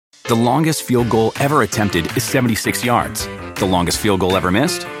The longest field goal ever attempted is 76 yards. The longest field goal ever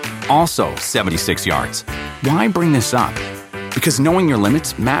missed? Also 76 yards. Why bring this up? Because knowing your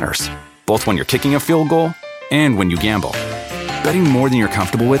limits matters, both when you're kicking a field goal and when you gamble. Betting more than you're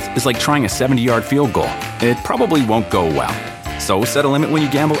comfortable with is like trying a 70-yard field goal. It probably won't go well. So set a limit when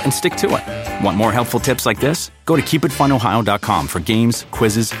you gamble and stick to it. Want more helpful tips like this? Go to keepitfunohio.com for games,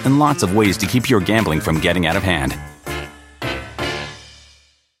 quizzes, and lots of ways to keep your gambling from getting out of hand.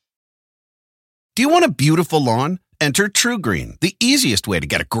 Do you want a beautiful lawn? Enter TruGreen, the easiest way to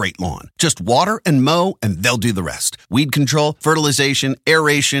get a great lawn. Just water and mow, and they'll do the rest. Weed control, fertilization,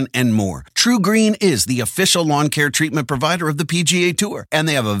 aeration, and more. TruGreen is the official lawn care treatment provider of the PGA Tour, and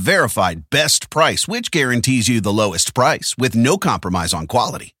they have a verified best price, which guarantees you the lowest price with no compromise on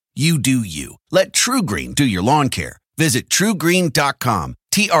quality. You do you. Let TruGreen do your lawn care. Visit TruGreen.com,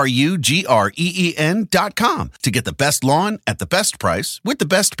 TruGreen.com, to get the best lawn at the best price with the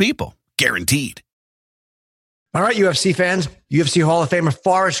best people. Guaranteed. All right, UFC fans, UFC Hall of Famer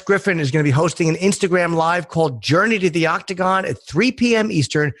Forrest Griffin is going to be hosting an Instagram Live called Journey to the Octagon at 3 p.m.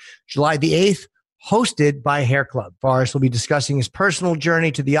 Eastern, July the 8th, hosted by Hair Club. Forrest will be discussing his personal journey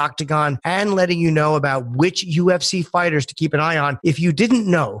to the Octagon and letting you know about which UFC fighters to keep an eye on. If you didn't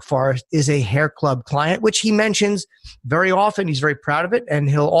know, Forrest is a Hair Club client, which he mentions very often. He's very proud of it, and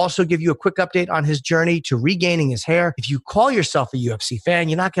he'll also give you a quick update on his journey to regaining his hair. If you call yourself a UFC fan,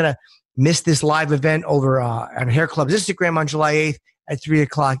 you're not going to miss this live event over on Hair Club's Instagram on July 8th at 3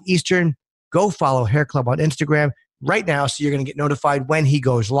 o'clock Eastern. Go follow Hair Club on Instagram right now so you're going to get notified when he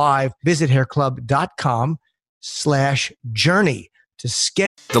goes live. Visit hairclub.com/journey to schedule.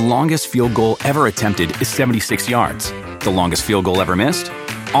 The longest field goal ever attempted is 76 yards. The longest field goal ever missed?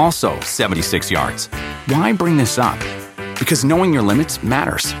 Also 76 yards. Why bring this up? Because knowing your limits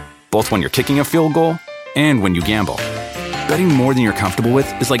matters, both when you're kicking a field goal and when you gamble. Betting more than you're comfortable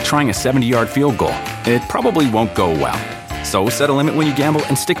with is like trying a 70-yard field goal. It probably won't go well. So set a limit when you gamble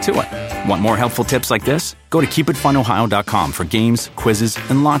and stick to it. Want more helpful tips like this? Go to keepitfunohio.com for games, quizzes,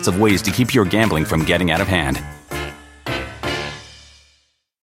 and lots of ways to keep your gambling from getting out of hand.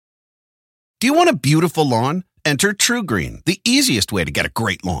 Do you want a beautiful lawn? Enter TruGreen, the easiest way to get a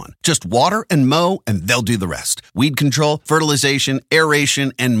great lawn. Just water and mow, and they'll do the rest. Weed control, fertilization,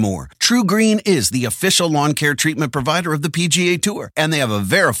 aeration, and more. TruGreen is the official lawn care treatment provider of the PGA Tour, and they have a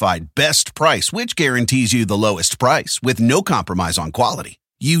verified best price, which guarantees you the lowest price with no compromise on quality.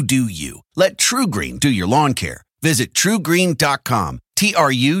 You do you. Let TruGreen do your lawn care. Visit TruGreen.com,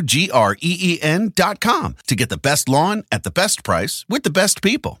 TruGreen.com, to get the best lawn at the best price with the best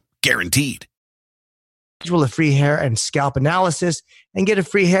people. Guaranteed. Schedule a free hair and scalp analysis and get a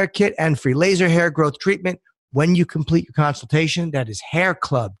free hair kit and free laser hair growth treatment when you complete your consultation. That is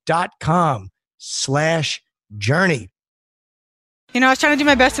hairclub.com/journey. You know, I was trying to do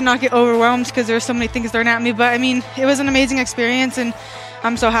my best to not get overwhelmed because there were so many things thrown at me. But, I mean, it was an amazing experience, and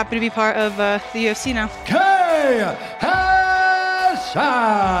I'm so happy to be part of the UFC now. K.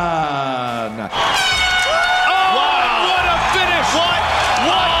 Hassan!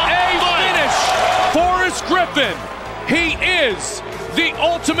 Griffin, he is the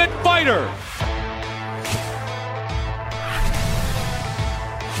ultimate fighter.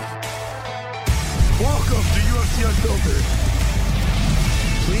 Welcome to UFC Unfiltered.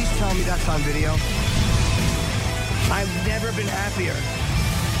 Please tell me that's on video. I've never been happier.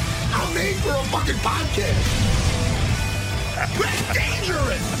 I'm made for a fucking podcast. That's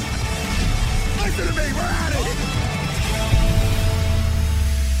dangerous. Listen to me, we're at it.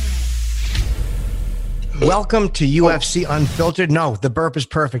 Welcome to UFC Unfiltered. No, the burp is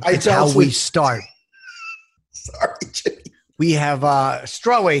perfect. It's how we start. Sorry, Jimmy. We have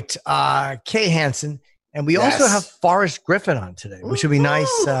strawweight Kay Hansen, and we also have Forrest Griffin on today, which would be nice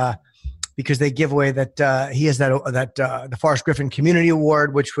because they give away that he has the Forrest Griffin Community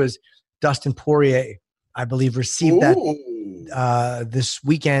Award, which was Dustin Poirier, I believe, received that this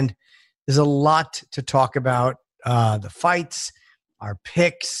weekend. There's a lot to talk about: the fights, our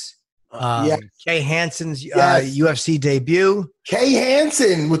picks. Kay Hansen's UFC debut. Kay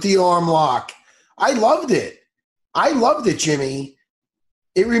Hansen with the arm lock. I loved it, Jimmy.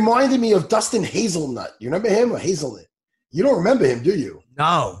 It reminded me of Dustin Hazelnut. You remember him or Hazelnut? You don't remember him, do you?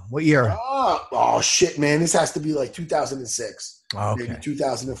 No. What year? Oh shit, man. This has to be like 2006. Okay. Maybe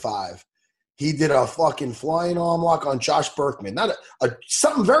 2005. He did a fucking flying arm lock on Josh Berkman. Not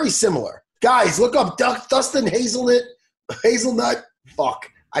something very similar. Guys, look up Dustin Hazelnut. Fuck.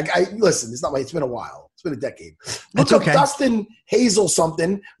 I listen. It's been a while. It's been a decade. Look up Dustin Hazel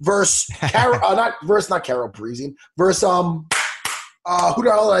something versus not Carol Parisian versus who the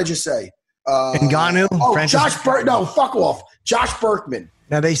hell did I just say? Ngannou. Fuck off. Josh Berkman.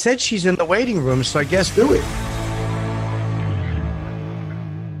 Now, they said she's in the waiting room, so I guess Do it.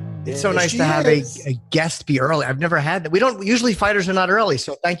 it's so nice to have a guest be early. I've never had that. We don't usually, fighters are not early,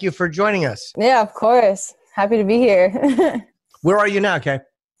 so thank you for joining us. Yeah, of course. Happy to be here. Where are you now, Kay?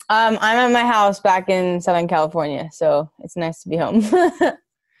 I'm at my house back in Southern California, so it's nice to be home.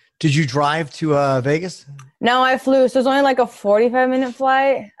 Did you drive to Vegas? No, I flew, so it was only like a 45-minute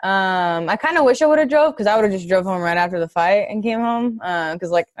flight. I kind of wish I would have drove because I would have just drove home right after the fight and came home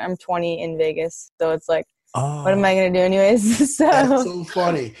because like I'm 20 in Vegas, so it's like, what am I going to do anyways? That's so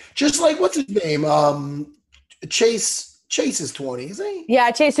funny. Just like, what's his name? Chase is 20, isn't he?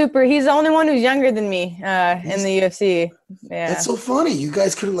 Yeah, Chase Hooper. He's the only one who's younger than me in the UFC. Yeah. That's so funny. You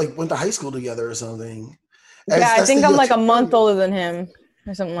guys could have like went to high school together or something. Yeah, I think I'm like a month older than him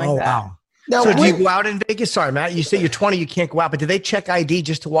or something like that. Wow. Now, So do you go out in Vegas? Sorry, Matt, you say you're 20, you can't go out, but do they check ID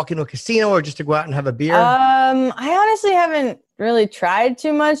just to walk into a casino or just to go out and have a beer? I honestly haven't really tried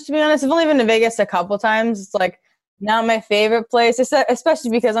too much, to be honest. I've only been to Vegas a couple times. It's like not my favorite place,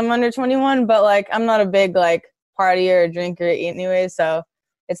 especially because I'm under 21, but like I'm not a big like partier or drinker anyway, so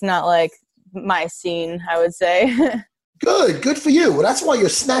it's not like my scene, I would say. Good for you. Well, that's why you're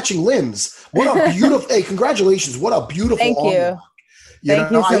snatching limbs. What a beautiful, hey, congratulations. What a beautiful Thank you. arm.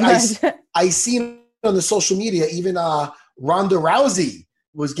 Thank you so much. I seen on the social media, even Ronda Rousey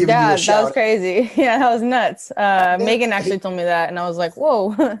was giving you a shout. That was crazy. Yeah, that was nuts. Megan actually told me that, and I was like,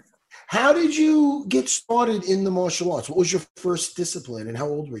 whoa. How did you get started in the martial arts? What was your first discipline, and how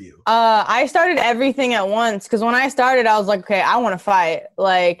old were you? I started everything at once because when I started, I was like, okay, I want to fight.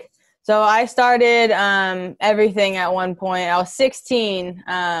 So I started everything at one point. I was 16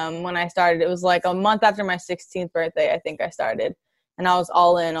 when I started. It was like a month after my 16th birthday, I think I started. And I was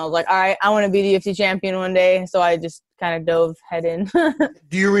all in. I was like, all right, I want to be the UFC champion one day. So I just kind of dove head in.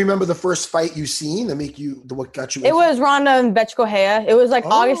 Do you remember the first fight you seen what got you? It was Ronda and Bethe Correia. It was like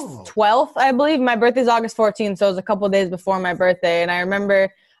August 12th, I believe. My birthday's August 14th, so it was a couple of days before my birthday. And I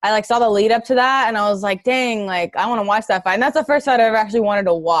remember I like saw the lead up to that, and I was like, dang, like I want to watch that fight. And that's the first fight I ever actually wanted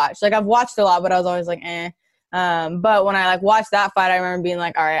to watch. Like I've watched a lot, but I was always like, eh. But when I like watched that fight, I remember being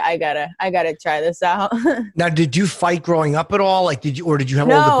like, all right, I gotta try this out. Now, did you fight growing up at all? Like, did you have older brothers?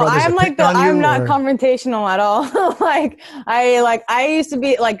 No, I'm like I'm not or? confrontational at all. I used to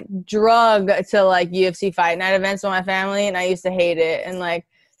be like drug to like UFC fight night events with my family, and I used to hate it. And like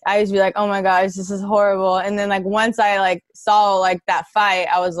I used to be like, oh my gosh, this is horrible. And then like once I like saw like that fight,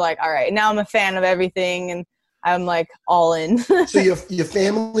 I was like, all right, now I'm a fan of everything, and I'm like all in. So your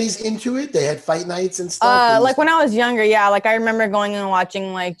family's into it? They had fight nights and stuff? Like when I was younger, yeah. Like I remember going and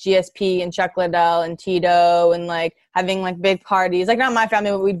watching like GSP and Chuck Liddell and Tito and like having like big parties. Like not my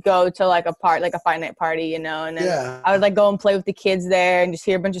family, but we'd go to like a fight night party, you know. And then I would like go and play with the kids there and just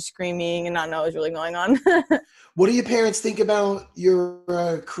hear a bunch of screaming and not know what was really going on. What do your parents think about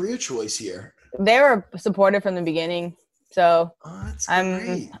your career choice here? They were supportive from the beginning. So that's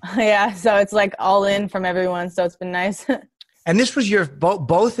great. Yeah, so it's like all in from everyone. So it's been nice. And this was your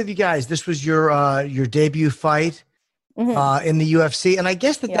both of you guys. This was your debut fight in the UFC, and I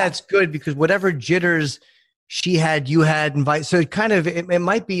guess that's good because whatever jitters she had, you had invite. So it kind of it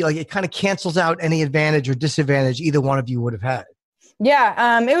might be like it kind of cancels out any advantage or disadvantage either one of you would have had.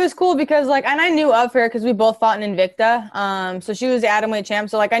 Yeah, it was cool because like, and I knew of her because we both fought in Invicta. So she was the atomweight champ.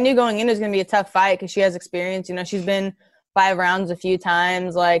 So like I knew going in it was gonna be a tough fight because she has experience. You know, she's been 5 rounds a few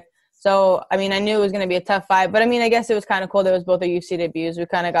times, like, so I mean I knew it was going to be a tough fight, but I mean I guess it was kind of cool that it was both our UFC debuts. We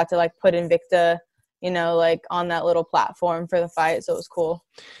kind of got to like put Invicta, you know, like on that little platform for the fight, so it was cool.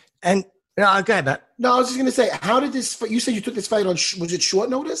 And go ahead, Matt. No, I was just going to say, how did this you said you took this fight on was it short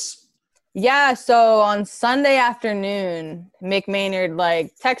notice? Yeah, so on Sunday afternoon Mick Maynard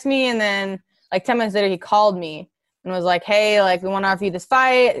like texted me, and then like 10 minutes later he called me and was like, hey, like, we want to offer you this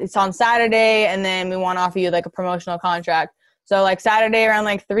fight. It's on Saturday, and then we want to offer you, like, a promotional contract. So, like, Saturday around,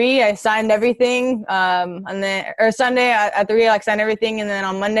 like, 3, I signed everything. And then, or Sunday at 3, I, like, signed everything. And then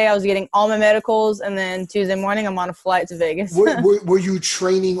on Monday, I was getting all my medicals. And then Tuesday morning, I'm on a flight to Vegas. Were you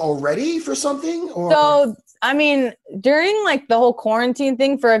training already for something? Or? So, I mean, during, like, the whole quarantine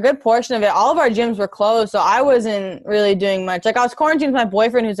thing, for a good portion of it, all of our gyms were closed. So I wasn't really doing much. Like, I was quarantined with my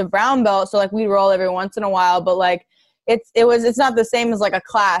boyfriend, who's a brown belt. So, like, we'd roll every once in a while. But, like, it's not the same as like a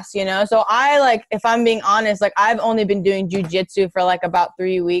class, you know? So I like, if I'm being honest, like I've only been doing jiu-jitsu for like about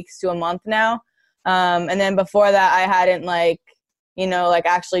 3 weeks to a month now. And then before that I hadn't like, you know, like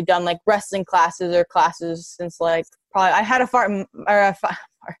actually done like wrestling classes or classes since like probably I had a fight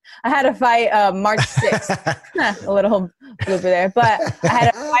March 6th, a little blooper there, but I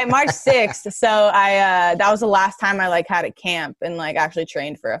had a fight March 6th. So that was the last time I like had a camp and like actually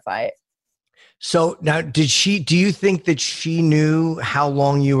trained for a fight. So now, do you think that she knew how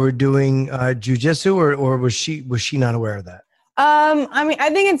long you were doing jujitsu, or was she not aware of that? I mean, I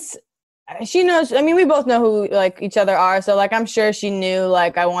think she knows. I mean, we both know who like each other are. So like, I'm sure she knew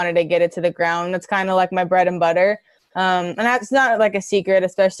like I wanted to get it to the ground. That's kind of like my bread and butter. And that's not like a secret,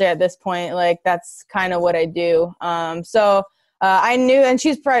 especially at this point. Like that's kind of what I do. I knew, and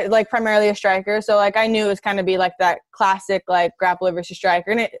she's primarily a striker, so like I knew it was kind of be like that classic like grappler versus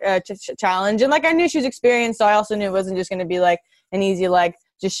striker and challenge, and like I knew she was experienced, so I also knew it wasn't just going to be like an easy like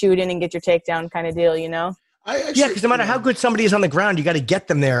just shoot in and get your takedown kind of deal, you know? Because no matter how good somebody is on the ground, you got to get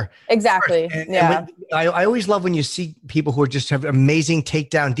them there. Exactly. And I always love when you see people who just have amazing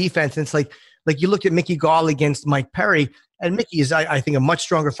takedown defense, and it's like you look at Mickey Gall against Mike Perry, and Mickey is I think a much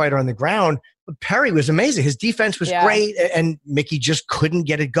stronger fighter on the ground. But Perry was amazing. His defense was great, and Mickey just couldn't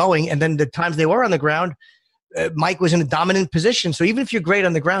get it going. And then the times they were on the ground, Mike was in a dominant position. So even if you're great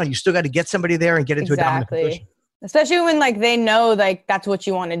on the ground, you still got to get somebody there and get into a dominant position. Especially when like they know like that's what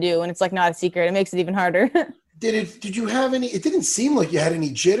you want to do, and it's like not a secret. It makes it even harder. Did you have any? It didn't seem like you had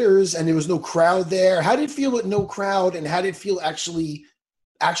any jitters, and there was no crowd there. How did it feel with no crowd, and how did it feel actually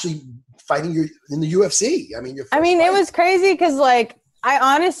fighting in the UFC? I mean, it was crazy because like. I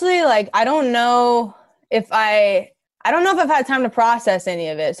honestly, like, I don't know if I've had time to process any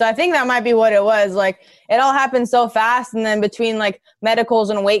of it. So I think that might be what it was. Like, it all happened so fast. And then between, like,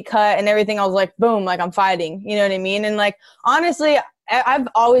 medicals and weight cut and everything, I was like, boom, like, I'm fighting. You know what I mean? And, like, honestly, I've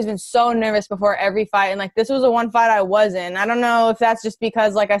always been so nervous before every fight. And, like, this was the one fight I was in. I don't know if that's just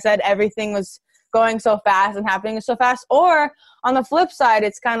because, like I said, everything was going so fast and happening so fast. Or on the flip side,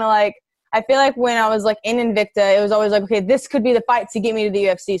 it's kind of like, I feel like when I was like in Invicta, it was always like, okay, this could be the fight to get me to the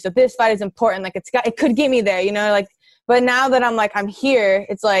UFC. So this fight is important. Like it could get me there, you know, like, but now that I'm here,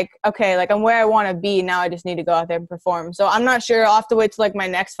 it's like, okay, like I'm where I want to be. Now I just need to go out there and perform. So I'm not sure. I'll have to wait till like my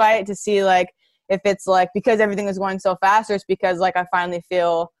next fight to see like if it's like because everything is going so fast or it's because like I finally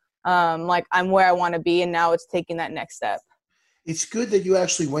feel like I'm where I want to be. And now it's taking that next step. It's good that you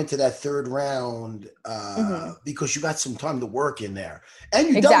actually went to that third round because you got some time to work in there, and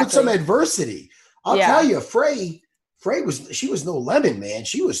you dealt with some adversity. I'll tell you, Frey was no lemon, man.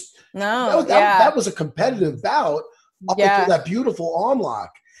 She was that was a competitive bout up until that beautiful arm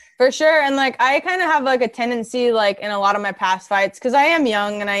lock. For sure. And like I kind of have like a tendency like in a lot of my past fights because I am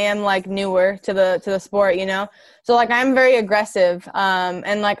young and I am like newer to the sport, you know. So like I'm very aggressive.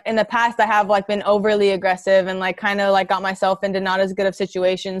 And like in the past I have like been overly aggressive and like kind of like got myself into not as good of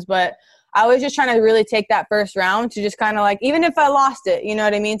situations. But I was just trying to really take that first round to just kind of like even if I lost it, you know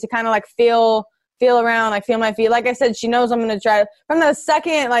what I mean, to kind of like feel around, like feel my feet. Like I said, she knows I'm going to try. From the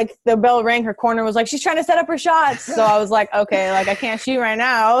second, like the bell rang, her corner was like, she's trying to set up her shots. So I was like, okay, like I can't shoot right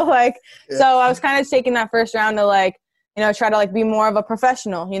now. Like, so I was kind of taking that first round to like, you know, try to like be more of a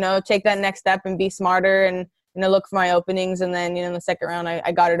professional, you know, take that next step and be smarter and, you know, look for my openings. And then, you know, in the second round,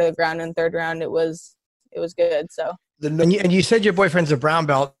 I got her to the ground, and third round, it was good. So. And you said your boyfriend's a brown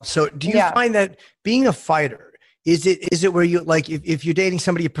belt. So do you find that being a fighter, is it where you like if you're dating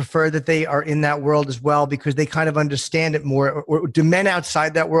somebody, you prefer that they are in that world as well because they kind of understand it more? Or do men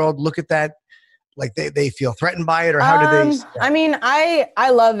outside that world look at that like they feel threatened by it, or how do they? I mean, I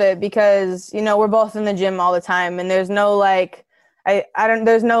love it because, you know, we're both in the gym all the time, and there's no like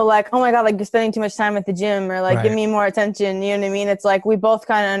there's no like, oh my God, like you're spending too much time at the gym, or like give me more attention. You know what I mean? It's like we both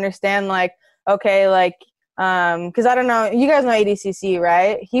kind of understand like, okay, like because I don't know, you guys know ADCC,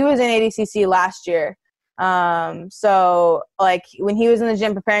 right? He was in ADCC last year. So like when he was in the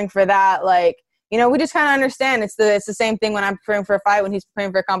gym preparing for that, like, you know, we just kind of understand it's the same thing when I'm preparing for a fight, when he's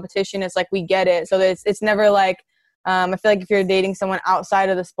preparing for a competition, it's like, we get it. So it's never like, I feel like if you're dating someone outside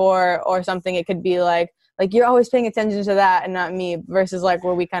of the sport or something, it could be like you're always paying attention to that and not me, versus like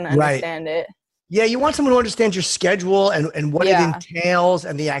where we kind of understand it. Yeah. You want someone who understands your schedule and what it entails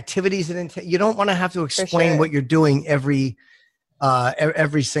and the activities it entails. You don't want to have to explain what you're doing every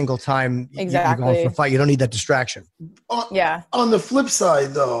single time you're going for a fight. You don't need that distraction. On the flip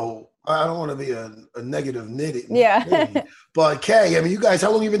side, though, I don't want to be a negative nitty. But Kay, I mean, you guys,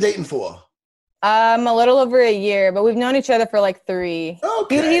 how long have you been dating for? A little over a year, but we've known each other for like 3.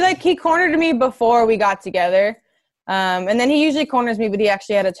 Okay. He cornered me before we got together. And then he usually corners me, but he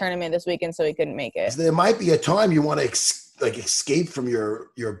actually had a tournament this weekend, so he couldn't make it. So there might be a time you want to escape from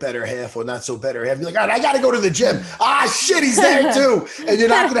your better half or not so better half. You're like, I got to go to the gym. Shit, he's there too. And you're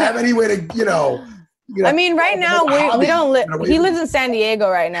not going to have any way to, you know. I mean, right now we don't live. He lives in San Diego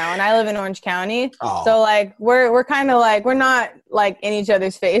right now, and I live in Orange County. Oh. So like we're kind of like we're not like in each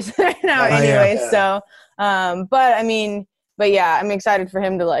other's face right now, anyway. Yeah. So, but yeah, I'm excited for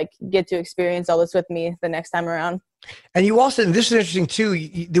him to like get to experience all this with me the next time around. And you also, and this is interesting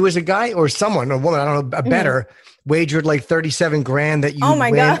too, there was a guy or someone, a woman, I don't know, a better, wagered like 37 grand that you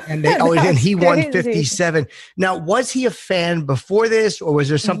win. God. And and he won 57. Now, was he a fan before this, or was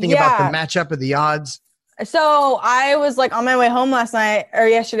there something about the matchup or the odds? So I was like on my way home last night or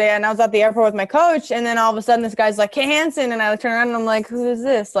yesterday, and I was at the airport with my coach, and then all of a sudden this guy's like, Kay Hansen, and I turn around and I'm like, who is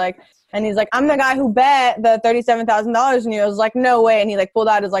this? Like, and he's like, I'm the guy who bet the $37,000 on you. I was like, no way. And he like pulled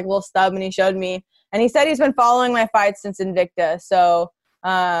out his like little stub and he showed me, and he said he's been following my fights since Invicta. So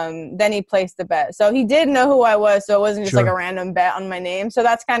then he placed the bet. So he did know who I was. So it wasn't just like a random bet on my name. So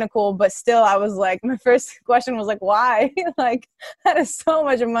that's kind of cool. But still, I was like, my first question was like, why? Like, that is so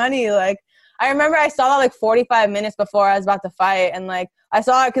much money. Like, I remember I saw that like 45 minutes before I was about to fight. And like, I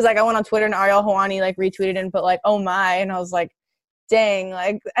saw it because like I went on Twitter and Ariel Helwani like retweeted and put like, oh my. And I was like, dang.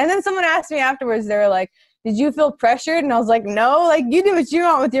 Like, and then someone asked me afterwards, they were like, did you feel pressured? And I was like, no, like you do what you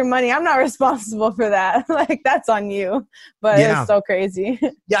want with your money. I'm not responsible for that. Like that's on you. But it's so crazy.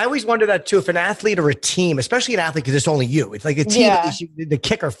 Yeah. I always wonder that too. If an athlete or a team, especially an athlete, because it's only you, it's like a team, the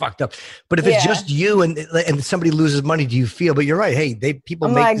kicker fucked up. But if it's just you and somebody loses money, do you feel, but you're right. Hey, people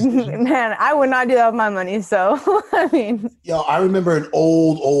I'm make like, man, I would not do that with my money. So, I mean, I remember an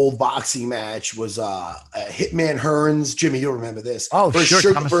old boxing match was Hitman Hearns. Jimmy, you'll remember this. Oh,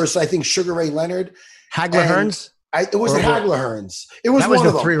 versus I think Sugar Ray Leonard. Hagler Hearns? It was the Hagler Hearns. It was one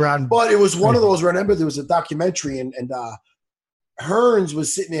of them. 3-round. But it was one of those. Remember, there was a documentary, and Hearns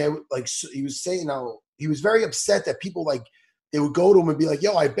was sitting there, like he was saying, he was very upset that people like they would go to him and be like,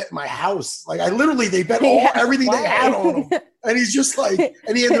 "Yo, I bet my house." Like they bet everything they had on him, and he's just like,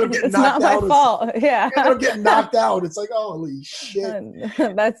 and he ended up getting knocked out. It's not my fault. Yeah, he ended up getting knocked out. It's like, holy shit.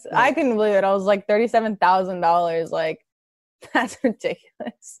 I couldn't believe it. I was like $37,000. Like. That's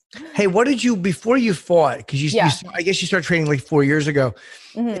ridiculous. Hey, what did you, before you fought, because I guess you started training like 4 years ago.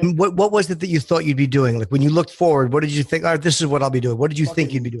 And what was it that you thought you'd be doing? Like when you looked forward, what did you think, this is what I'll be doing? What did you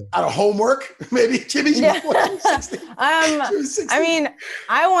think you'd be doing? Out of homework? Maybe Jimmy's I mean,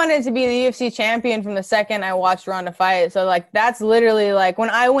 I wanted to be the UFC champion from the second I watched Ronda fight. So like, that's literally like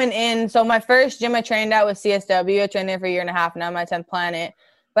when I went in. So my first gym I trained at was CSW. I trained there for a year and a half. Now I'm at 10th Planet.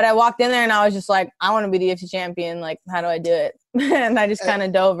 But I walked in there and I was just like, I want to be the UFC champion. Like, how do I do it? And I just kind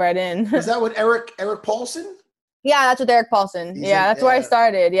of dove right in. Was that with Eric Paulson? Yeah, that's with Eric Paulson. That's where I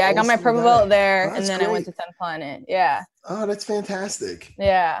started. Yeah, I got my purple belt there, and then I went to 10th Planet. Yeah. Oh, that's fantastic.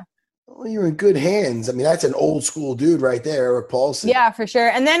 Yeah. Well, you're in good hands. I mean, that's an old school dude right there, Eric Paulson. Yeah, for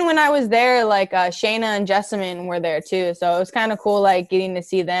sure. And then when I was there, like Shayna and Jessamine were there too. So it was kind of cool, like getting to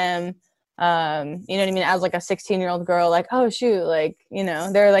see them. You know what I mean? As like a 16-year-old girl, like, oh shoot, like,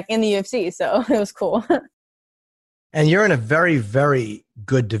 they're like in the UFC. So it was cool. And you're in a very, very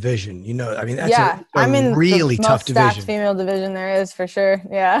good division. I mean, that's I'm in really the tough most division. Stacked female division there is for sure.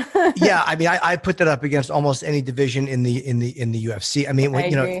 Yeah. Yeah. I mean, I put that up against almost any division in the UFC. I mean,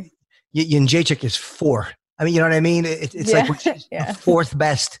 Jędrzejczyk is 4. I mean, you know what I mean? It's like the 4th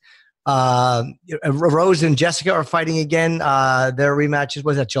best. Rose and Jessica are fighting again. Their rematches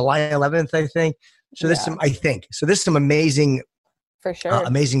was at July 11th, I think. So there's some amazing, for sure,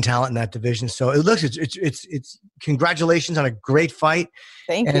 amazing talent in that division. So it's congratulations on a great fight.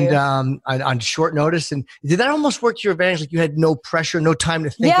 Thank you. And on short notice. And did that almost work to your advantage? Like you had no pressure, no time to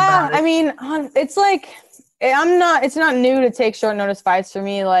think about it? I mean, it's like. It's not new to take short notice fights for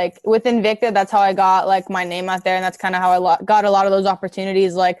me. Like with Invicta, that's how I got like my name out there. And that's kind of how I got a lot of those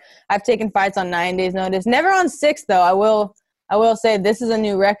opportunities. Like I've taken fights on 9 days notice, never on 6 though. I will say this is a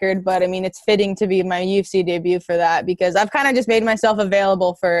new record, but I mean, it's fitting to be my UFC debut for that because I've kind of just made myself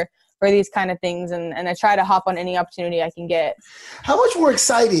available for these kind of things. And I try to hop on any opportunity I can get. How much more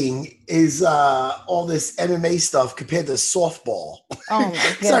exciting is all this MMA stuff compared to softball? Oh my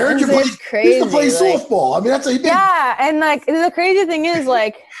God. So I heard you used to play softball. I mean, that's a big... Yeah. And like the crazy thing is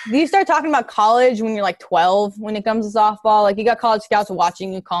like, you start talking about college when you're like 12 when it comes to softball. Like you got college scouts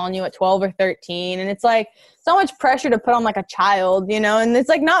watching you, calling you at 12 or 13. And it's like so much pressure to put on like a child, and it's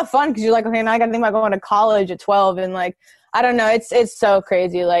like not fun because you're like, okay, now I got to think about going to college at 12 and like, I don't know. It's so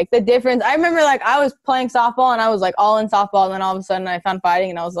crazy. Like the difference. I remember like I was playing softball and I was like all in softball. And then all of a sudden I found fighting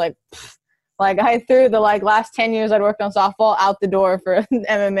and I was like, like I threw the like last 10 years I'd worked on softball out the door for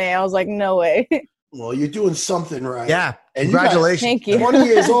MMA. I was like, no way. Well, you're doing something right. Yeah. And congratulations. Thank you. 20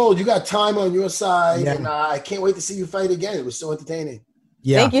 years old. You got time on your side. Yeah. And I can't wait to see you fight again. It was so entertaining.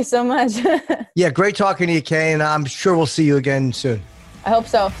 Yeah. Thank you so much. Yeah. Great talking to you, Kay. And I'm sure we'll see you again soon. I hope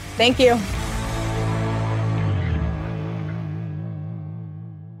so. Thank you.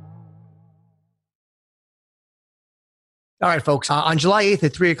 All right, folks. On July 8th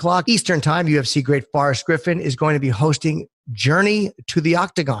at 3 o'clock Eastern Time, UFC great Forrest Griffin is going to be hosting Journey to the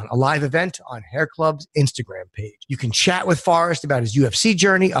Octagon, a live event on Hair Club's Instagram page. You can chat with Forrest about his UFC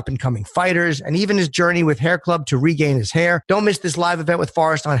journey, up-and-coming fighters, and even his journey with Hair Club to regain his hair. Don't miss this live event with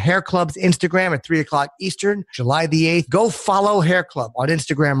Forrest on Hair Club's Instagram at 3 o'clock Eastern, July the 8th. Go follow Hair Club on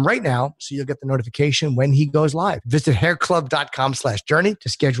Instagram right now so you'll get the notification when he goes live. Visit hairclub.com/journey to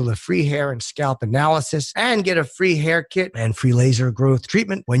schedule a free hair and scalp analysis and get a free hair kit and free laser growth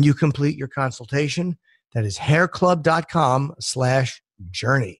treatment when you complete your consultation. That is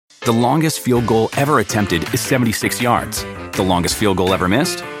hairclub.com/journey. The longest field goal ever attempted is 76 yards. The longest field goal ever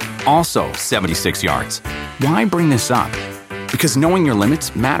missed? Also 76 yards. Why bring this up? Because knowing your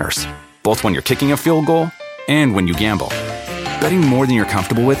limits matters, both when you're kicking a field goal and when you gamble. Betting more than you're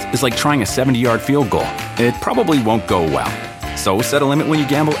comfortable with is like trying a 70-yard field goal. It probably won't go well. So set a limit when you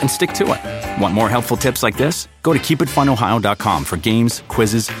gamble and stick to it. Want more helpful tips like this? Go to keepitfunohio.com for games,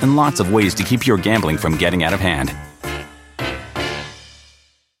 quizzes, and lots of ways to keep your gambling from getting out of hand.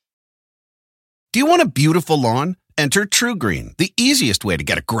 Do you want a beautiful lawn? Enter TruGreen, the easiest way to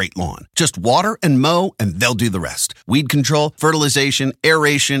get a great lawn. Just water and mow, and they'll do the rest. Weed control, fertilization,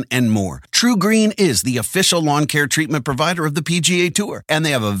 aeration, and more. TruGreen is the official lawn care treatment provider of the PGA Tour, and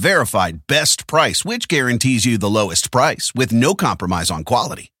they have a verified best price, which guarantees you the lowest price with no compromise on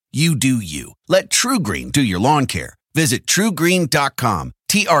quality. You do you. Let TruGreen do your lawn care. Visit TruGreen.com,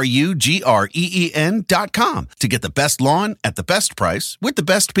 TruGreen.com to get the best lawn at the best price with the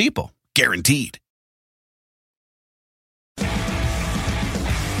best people. Guaranteed.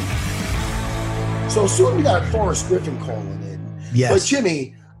 So soon we got Forrest Griffin calling in. Yes. But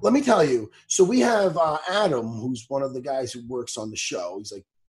Jimmy, let me tell you. So we have Adam, who's one of the guys who works on the show. He's like,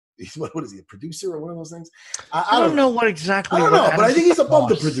 what is he, a producer or one of those things? I don't know what exactly. I don't know, but I think he's above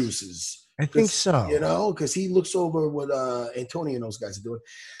the producers. I think so. You know, because he looks over what Antonio and those guys are doing.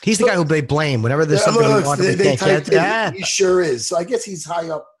 He's the guy who they blame whenever there's something we want to they can't get. Yeah. He sure is. So I guess he's high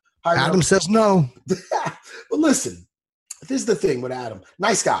up. Adam says no. But listen, this is the thing with Adam.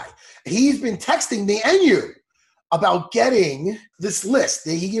 Nice guy. He's been texting me and you about getting this list.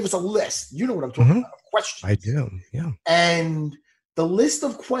 He gave us a list. You know what I'm talking about. Questions. I do. Yeah. And the list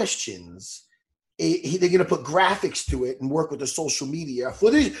of questions, they're going to put graphics to it and work with the social media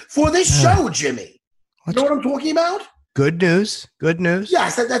for this show, Jimmy. You know what I'm talking about? Good news. Good news.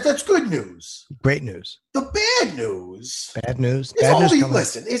 Yes, that's good news. Great news. The bad news. Bad news.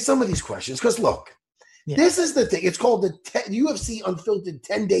 Listen, it's some of these questions. Because look, this is the thing. It's called the UFC Unfiltered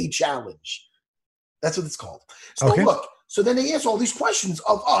 10-Day Challenge. That's what it's called. So look, so then they ask all these questions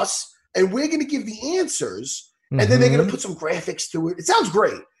of us, and we're going to give the answers, and then they're going to put some graphics to it. It sounds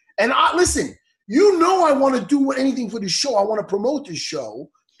great. And listen, you know I want to do anything for this show. I want to promote this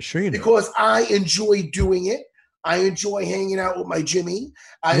show. Sure you do. Because I enjoy doing it. I enjoy hanging out with my Jimmy.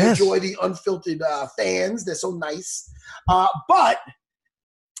 I enjoy the unfiltered fans. They're so nice. But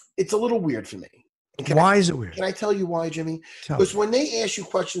it's a little weird for me. Why is it weird? Can I tell you why, Jimmy? Because when they ask you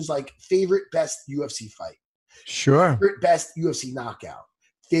questions like favorite best UFC fight, favorite best UFC knockout,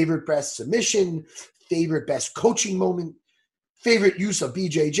 favorite best submission, favorite best coaching moment, favorite use of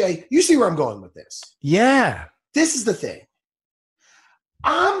BJJ, you see where I'm going with this. Yeah. This is the thing.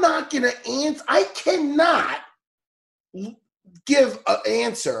 I'm not going to answer. I cannot give an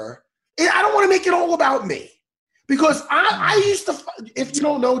answer. I don't want to make it all about me. Because I used to, if you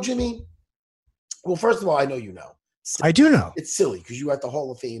don't know, Jimmy, well, first of all, I know you know. I do know. It's silly because you were at the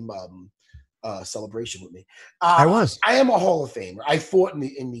Hall of Fame celebration with me. I was. I am a Hall of Famer. I fought in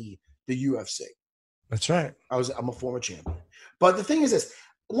the UFC. That's right. I'm a former champion. But the thing is this,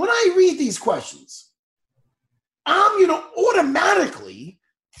 when I read these questions, I'm automatically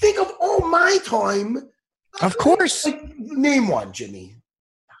think of all my time. Of course. Like, name one, Jimmy.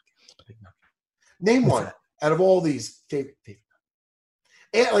 Name one out of all these favorite.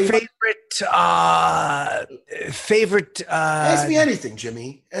 Favorite. Ask me anything,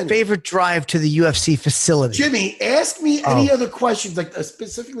 Jimmy. Anything. Favorite drive to the UFC facility. Jimmy, ask me any other questions, like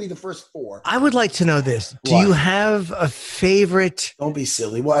specifically the first four. I would like to know this. Do you have a favorite? Don't be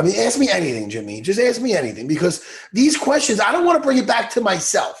silly. Well, ask me anything, Jimmy. Just ask me anything, because these questions, I don't want to bring it back to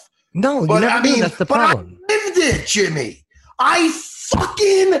myself. No, but that's the problem. I lived it, Jimmy. I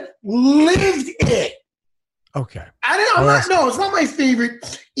fucking lived it. Okay. It's not my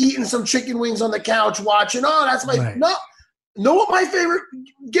favorite eating some chicken wings on the couch watching. Oh, that's my no. Know what my favorite?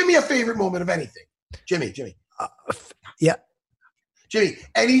 Give me a favorite moment of anything, Jimmy. Yeah. Jimmy,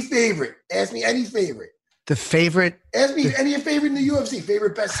 any favorite? Ask me any favorite. The favorite. Ask me any favorite in the UFC.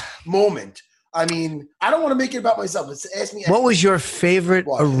 Favorite best moment. I mean, I don't want to make it about myself. Ask me. What was your favorite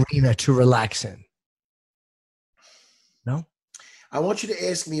arena to relax in? No. I want you to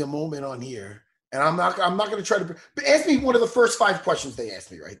ask me a moment on here And I'm not going to try to. But ask me one of the first 5 questions they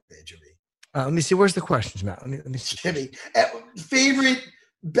asked me right there, Jimmy. Let me see. Where's the questions, Matt? Let me see. Jimmy, favorite,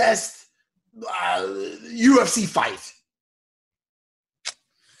 best UFC fight.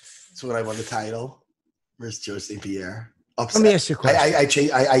 That's when I won the title. Where's Joe St. Pierre? Upset. Let me ask you a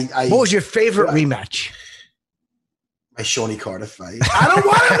question. What was your favorite rematch? My Shawnee Carter fight. I don't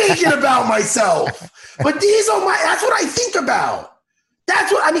want to make it about myself, but that's what I think about.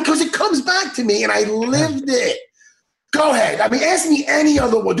 That's what I mean, because it comes back to me and I lived it. Go ahead. I mean, ask me any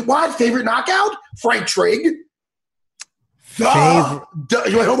other one. What? Favorite knockout? Frank Trigg. Duh.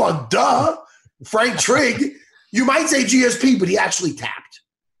 Wait, hold on. Duh. Frank Trigg. You might say GSP, but he actually tapped.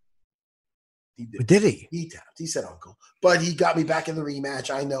 He did. Did he? He tapped. He said uncle. But he got me back in the rematch.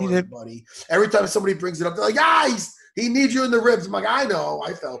 I know everybody. Every time somebody brings it up, they're like, guys, he needs you in the ribs. I'm like, I know.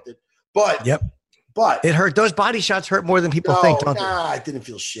 I felt it. But But it hurt. Those body shots hurt more than people think, don't they? I didn't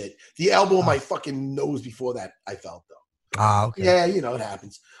feel shit. The elbow in my fucking nose before that, I felt though. Okay. Yeah, it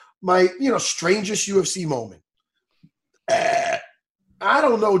happens. My, strangest UFC moment. I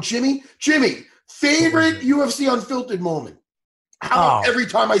don't know, Jimmy. Favorite UFC Unfiltered moment. How about every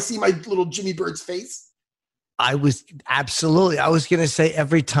time I see my little Jimmy Bird's face? I was going to say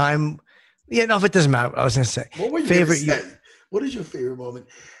every time. Yeah, no, if it doesn't matter. I was going to say. What were you favorite? Say? What is your favorite moment?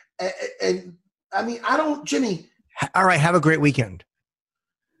 And I mean, I don't, Jimmy. All right, have a great weekend.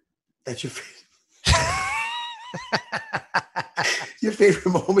 That's your favorite. Your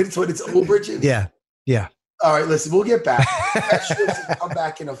favorite moment is when it's over, Jimmy? Yeah. All right, listen, we'll get back. That should come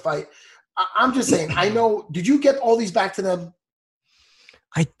back in a fight. I'm just saying, I know, did you get all these back to them?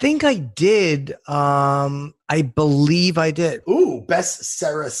 I think I did. I believe I did. Ooh, best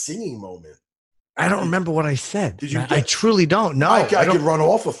Sarah singing moment. I don't remember what I said. Did you? I truly don't know. I could run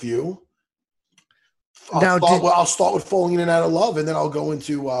off a few. I'll start with Falling In and Out of Love, and then I'll go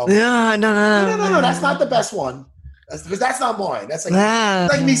into. No. That's not the best one. Because that's not mine. That's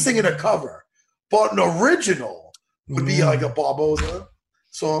like me singing a cover. But an original would be like a Barboza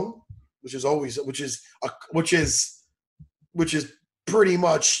song, which is pretty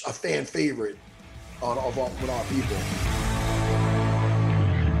much a fan favorite with our people.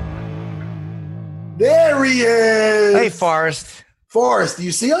 There he is. Hey, Forrest. Forrest, do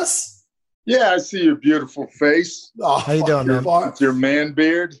you see us? Yeah, I see your beautiful face. Oh, how you doing, man? With your man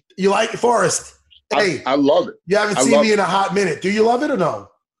beard. You like Forrest? Hey, I love it. You haven't seen me in a hot minute. Do you love it or no?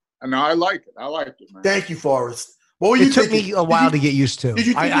 No, I like it. I like it, man. Thank you, Forrest. What were you thinking? It took me a while to get used to. Did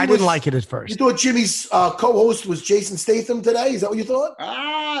you think I didn't like it at first. You thought Jimmy's co-host was Jason Statham today? Is that what you thought?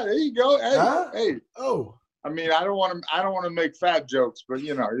 There you go. Hey, hey. Oh. I mean, I don't want to make fat jokes, but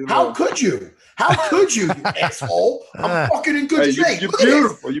How could you? How could you, you asshole? I'm fucking in good shape. You're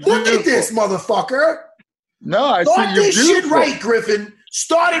beautiful. Look at this, motherfucker. No, I Start see you're this beautiful. shit right, Griffin.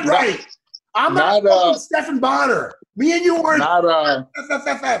 Start it right. I'm not fucking Stephen Bonner. Me and you weren't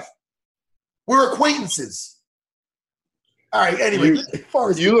FFFF. We're acquaintances. All right, anyway.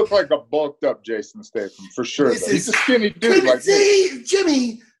 You look like a bulked up Jason Statham, for sure. He's a skinny dude. Like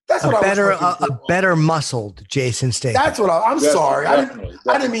Jimmy, that's what a better muscled Jason Statham. That's what I'm sorry. I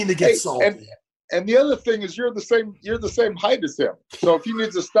didn't mean to get salty. And the other thing is you're the same height as him. So if he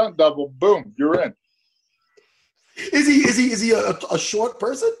needs a stunt double, boom, you're in. Is he a short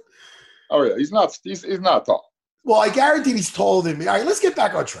person? Oh yeah, he's not tall. Well, I guarantee he's taller than me. All right, let's get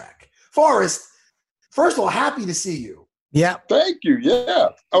back on track. Forrest, first of all, happy to see you. Yeah. Thank you. Yeah.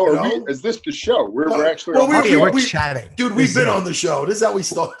 Oh, is this the show? We're actually we're chatting. Dude, we've been on the show. This is how we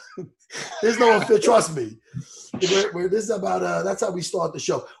start. There's no one fit. Trust me. This is about that's how we start the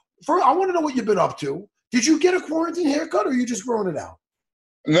show. First, I want to know what you've been up to. Did you get a quarantine haircut, or are you just growing it out?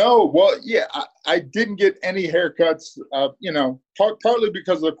 No. Well, yeah, I didn't get any haircuts. Partly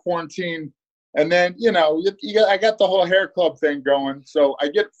because of the quarantine. And then, I got the whole hair club thing going. So I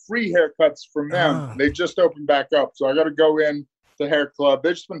get free haircuts from them. They just opened back up. So I got to go in the hair club.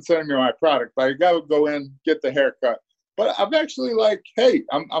 They've just been sending me my product, but I got to go in, get the haircut. But I'm actually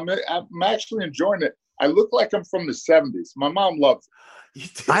I'm actually enjoying it. I look like I'm from the 70s. My mom loves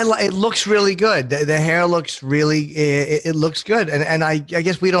it. It looks really good. The hair looks really, it looks good. And I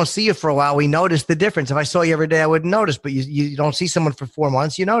guess we don't see you for a while. We notice the difference. If I saw you every day, I wouldn't notice, but you don't see someone for 4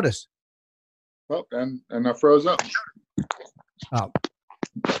 months, you notice. Well, and I froze up. Oh.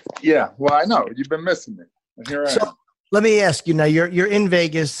 Yeah, well, I know. You've been missing me. And here I am. Let me ask you now, you're in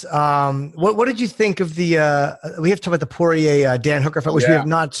Vegas. What did you think of we have to talk about the Poirier Dan Hooker fight, which we have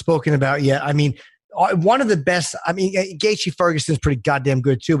not spoken about yet. I mean, one of the best, Gaethje Ferguson's pretty goddamn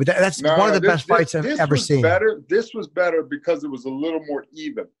good too, but that's one of the best fights I've ever seen. This was better because it was a little more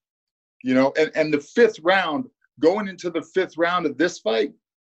even, and the fifth round, going into the fifth round of this fight,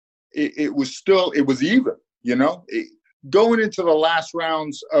 it was even, you know. Going into the last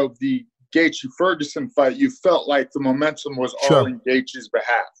rounds of the Gaethje-Ferguson fight, you felt like the momentum was all in Gaethje's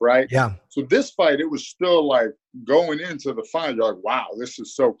behalf, right? Yeah. So this fight, it was still like going into the fight, you're like, wow, this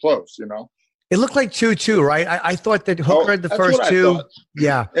is so close, you know? It looked like 2-2, right? I thought that Hooker had the first two.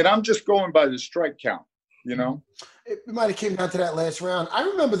 Yeah. And I'm just going by the strike count, you know? It might have came down to that last round. I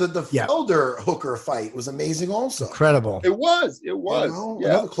remember the Felder Hooker fight was amazing also. Incredible. It was. You know,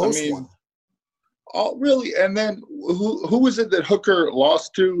 another close one. Oh, really? And then who was it that Hooker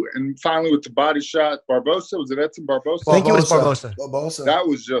lost to? And finally with the body shot, Barbosa? Was it Edson Barbosa? I think it was Barbosa. That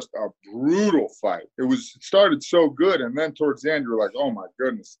was just a brutal fight. It started so good, and then towards the end, you're like, oh my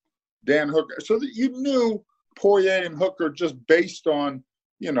goodness, Dan Hooker. So that you knew Poirier and Hooker, just based on,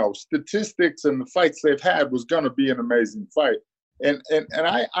 you know, statistics and the fights they've had, was going to be an amazing fight. And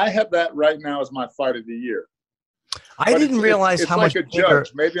I have that right now as my fight of the year. I didn't realize how much bigger. It's like a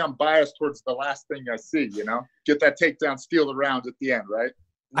judge. Maybe I'm biased towards the last thing I see, you know? Get that takedown, steal the rounds at the end, right?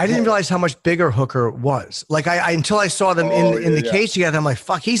 I didn't realize how much bigger Hooker was. Like, I until I saw them in the cage together, I'm like,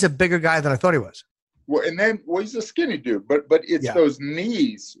 fuck, he's a bigger guy than I thought he was. Well, and then, he's a skinny dude, but it's those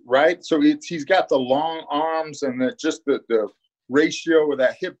knees, right? So he's got the long arms and just the ratio of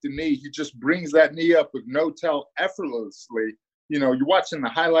that hip to knee. He just brings that knee up with no tell effortlessly. You know, you're watching the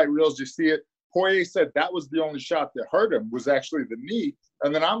highlight reels, you see it. Poirier said that was the only shot that hurt him, was actually the knee.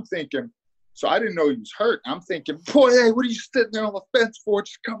 And then I'm thinking, so I didn't know he was hurt. I'm thinking, Poirier, what are you sitting there on the fence for?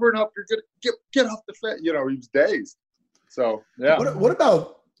 Just covering up. You're going to get off the fence. You know, he was dazed. So, yeah. What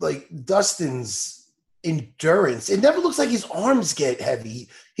about, like, Dustin's endurance? It never looks like his arms get heavy.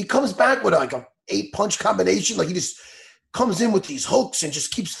 He comes back with, like, a 8-punch combination. Like, he just comes in with these hooks and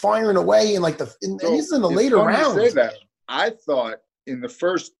just keeps firing away. And, like, and he's in the later rounds. Say that. I thought, in the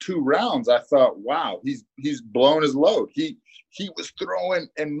first 2 rounds, I thought, wow, he's blown his load. He was throwing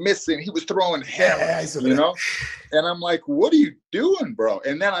and missing. He was throwing hammers, you know? And I'm like, what are you doing, bro?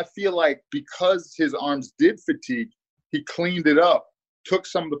 And then I feel like because his arms did fatigue, he cleaned it up, took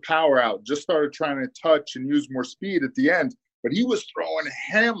some of the power out, just started trying to touch and use more speed at the end. But he was throwing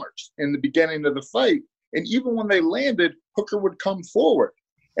hammers in the beginning of the fight. And even when they landed, Hooker would come forward.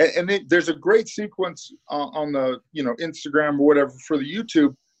 And there's a great sequence on the, you know, Instagram or whatever for the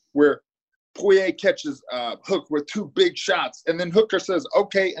YouTube where Poirier catches Hook with 2 big shots, and then Hooker says,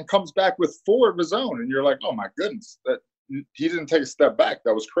 okay, and comes back with 4 of his own. And you're like, oh my goodness, that he didn't take a step back.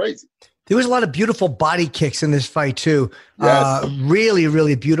 That was crazy. There was a lot of beautiful body kicks in this fight too. Yes. Really,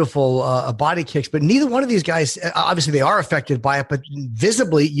 really beautiful body kicks, but neither one of these guys, obviously they are affected by it, but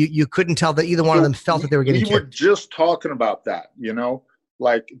visibly you couldn't tell that either one of them felt that they were getting kicked. We were just talking about that, you know?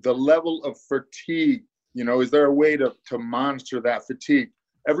 Like the level of fatigue, you know, is there a way to monitor that fatigue?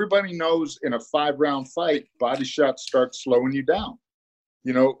 Everybody knows in a 5-round fight, body shots start slowing you down,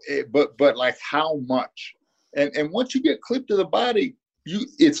 you know, but like how much? And once you get clipped to the body,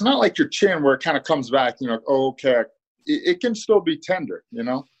 it's not like your chin where it kind of comes back, you know, oh, okay. It can still be tender, you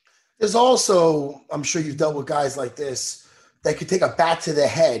know? There's also, I'm sure you've dealt with guys like this that could take a bat to the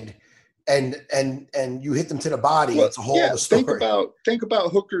head and you hit them to the body. Well, it's a whole other story. Think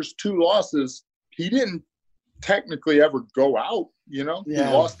about Hooker's 2 losses. He didn't technically ever go out, you know. Yeah.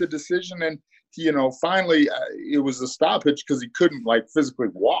 He lost the decision, and you know, finally it was a stoppage because he couldn't like physically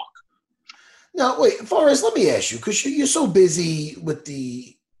walk. Now, wait, Forrest, let me ask you, because you're so busy with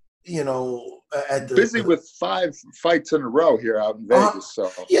the, you know, with 5 fights in a row here out in Vegas.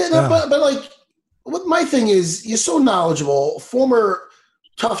 So but like, what my thing is, you're so knowledgeable, former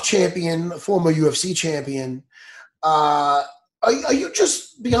tough champion, former UFC champion. Are you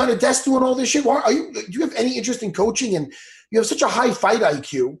just behind a desk doing all this shit? Do you have any interest in coaching? And you have such a high fight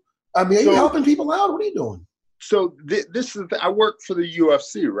IQ. I mean, are you helping people out? What are you doing? So this is I work for the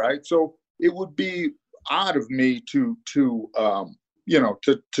UFC, right? So it would be odd of me to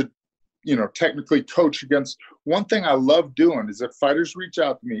technically coach against. One thing I love doing is if fighters reach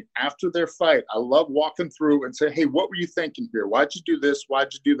out to me after their fight, I love walking through and say, hey, what were you thinking here? Why'd you do this?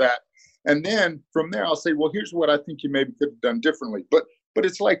 Why'd you do that? And then from there, I'll say, well, here's what I think you maybe could have done differently. But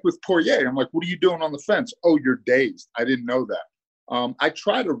it's like with Poirier. I'm like, what are you doing on the fence? Oh, you're dazed. I didn't know that. I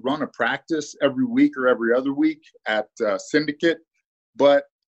try to run a practice every week or every other week at Syndicate. But,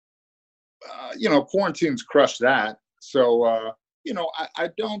 quarantine's crushed that. So, I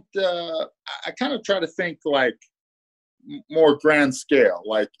don't I kind of try to think like more grand scale.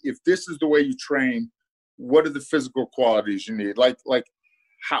 Like if this is the way you train, what are the physical qualities you need? Like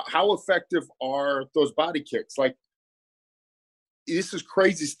how effective are those body kicks? Like this is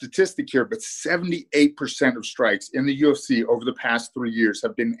crazy statistic here, but 78% of strikes in the UFC over the past 3 years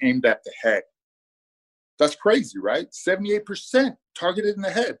have been aimed at the head. That's crazy, right? 78% targeted in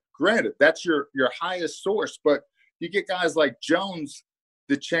the head. Granted, that's your highest source, but you get guys like Jones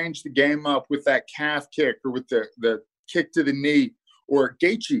that change the game up with that calf kick or with the kick to the knee, or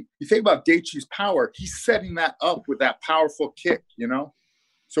Gaethje. You think about Gaethje's power, he's setting that up with that powerful kick, you know?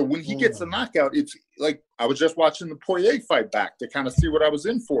 So when he gets a knockout, it's like I was just watching the Poirier fight back to kind of see what I was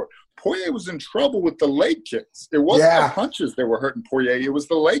in for. Poirier was in trouble with the leg kicks. It wasn't the punches that were hurting Poirier. It was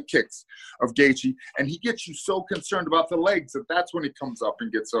the leg kicks of Gaethje. And he gets you so concerned about the legs that's when he comes up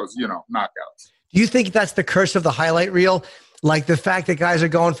and gets those, knockouts. Do you think that's the curse of the highlight reel? Like the fact that guys are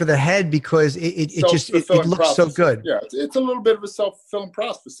going for the head because it looks so good. Yeah, it's a little bit of a self-fulfilling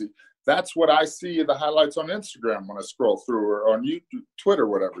prophecy. That's what I see the highlights on Instagram when I scroll through, or on YouTube, Twitter,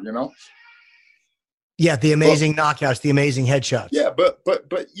 whatever, Yeah, the amazing knockouts, the amazing headshots. Yeah, but go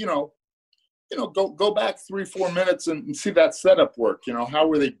back 3-4 minutes and see that setup work. How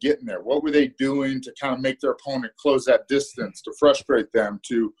were they getting there? What were they doing to kind of make their opponent close that distance, to frustrate them,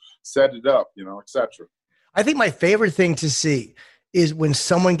 to set it up, etc. I think my favorite thing to see is when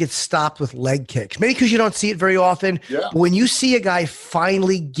someone gets stopped with leg kicks. Maybe because you don't see it very often. Yeah. But when you see a guy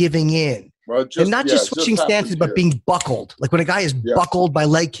finally giving in, and not just switching stances, but being buckled. Like when a guy is buckled by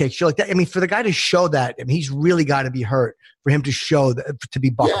leg kicks, you're like that. I mean, for the guy to show that, he's really got to be hurt for him to show that, to be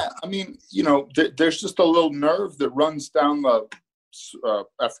buckled. Yeah, there's just a little nerve that runs down the, I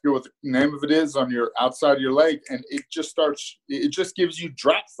forget what the name of it is, on your outside of your leg, and it just gives you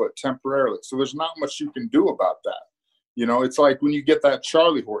drop foot temporarily. So there's not much you can do about that. It's like when you get that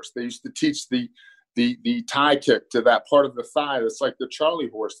Charlie horse. They used to teach the tie kick to that part of the thigh. That's like the Charlie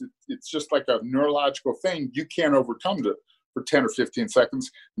horse. It's just like a neurological thing you can't overcome for 10 or 15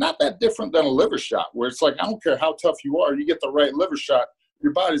 seconds. Not that different than a liver shot, where it's like, I don't care how tough you are, you get the right liver shot,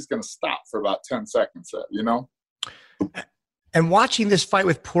 your body's going to stop for about 10 seconds, And watching this fight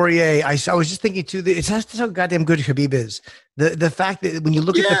with Poirier, I was just thinking too, it's how goddamn good Khabib is. The fact that when you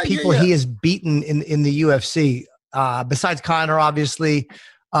look at the people he has beaten in the UFC, besides Conor, obviously,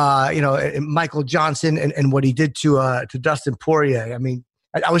 Michael Johnson and what he did to Dustin Poirier. I mean,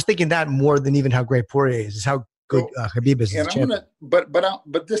 I was thinking that more than even how great Poirier is how good Khabib is as a champion.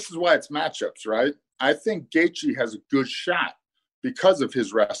 But this is why it's matchups, right? I think Gaethje has a good shot because of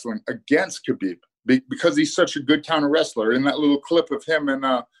his wrestling against Khabib, because he's such a good counter wrestler. In that little clip of him and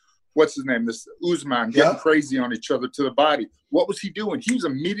what's his name, this Usman, getting crazy on each other to the body. What was he doing? He was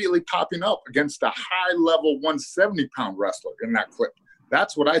immediately popping up against a high-level 170-pound wrestler in that clip.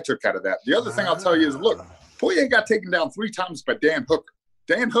 That's what I took out of that. The other thing I'll tell you is, look, Poirier got taken down 3 times by Dan Hooker.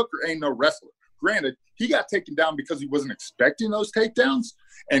 Dan Hooker ain't no wrestler. Granted, he got taken down because he wasn't expecting those takedowns,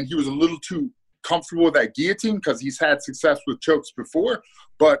 and he was a little too comfortable with that guillotine because he's had success with chokes before.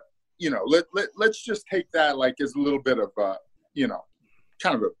 But, let's just take that like as a little bit of,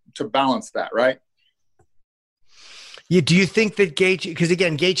 to balance that, right? Yeah. Do you think that Gaethje, because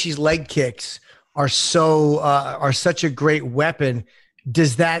again, Gaethje's leg kicks are such a great weapon.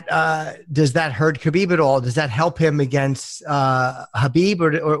 Does that hurt Khabib at all? Does that help him against Khabib,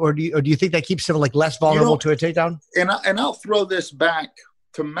 or do you think that keeps him like less vulnerable to a takedown? And I'll throw this back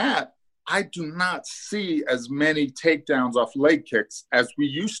to Matt. I do not see as many takedowns off leg kicks as we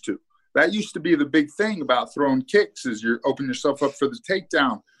used to. That used to be the big thing about throwing kicks, is you open yourself up for the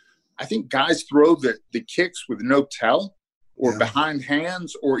takedown. I think guys throw the kicks with no tell or behind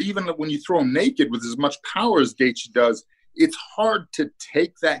hands, or even when you throw them naked with as much power as Gaethje does, it's hard to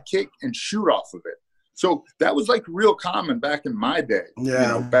take that kick and shoot off of it. So that was like real common back in my day,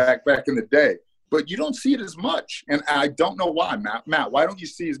 back in the day. But you don't see it as much. And I don't know why, Matt. Matt, why don't you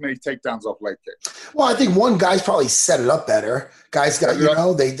see as many takedowns off leg kicks? Well, I think one guy's probably set it up better. Guys got,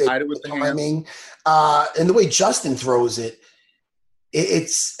 they tied it with the timing. And the way Justin throws it,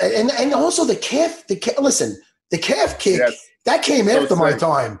 it's and also the calf listen, the calf kick, that came after my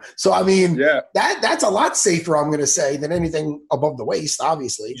time. So, I mean, that's a lot safer, I'm going to say, than anything above the waist,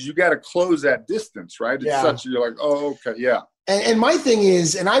 obviously. You got to close that distance, right? It's you're like, oh, okay, yeah. And my thing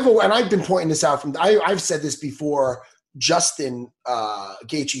is, and I've been pointing this out I've said this before. Justin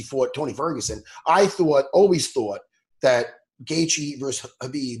Gaethje fought Tony Ferguson. I always thought that Gaethje versus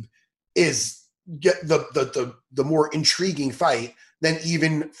Khabib is the more intriguing fight than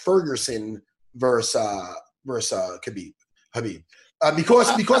even Ferguson versus Khabib.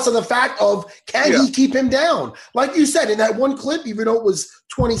 Because of the fact of he keep him down? Like you said in that one clip, even though it was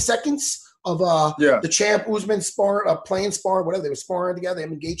 20 seconds of the champ Usman playing spar, whatever, they were sparring together,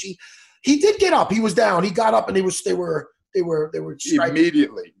 him and Gaethje. He did get up. He was down. He got up, and they were striking.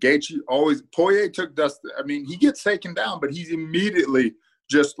 Immediately. Gaethje Poirier took Dustin. I mean, he gets taken down, but he's immediately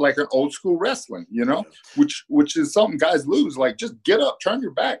just like an old school wrestling, which is something guys lose. Like, just get up, turn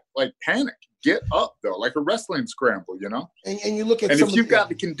your back, like panic, get up though, like a wrestling scramble, you know. And you look at if you've got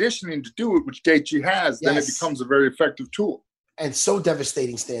the conditioning to do it, which Gaethje has, then it becomes a very effective tool. And so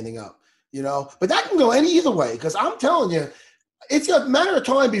devastating standing up, you know. But that can go any either way, because I'm telling you, it's a matter of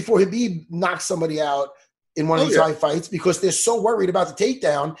time before Khabib knocks somebody out in one of these high fights, because they're so worried about the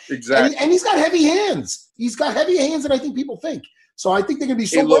takedown. Exactly. And he's got heavy hands. He's got heavier hands than I think people think. So I think they're going to be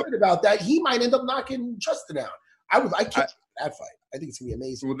so worried about that, he might end up knocking Justin out. I can't that fight. I think it's going to be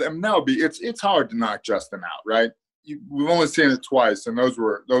amazing. Well, now it's hard to knock Justin out, right? We've only seen it twice, and those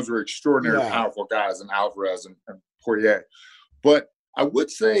were extraordinary, powerful guys in Alvarez and Poirier. But I would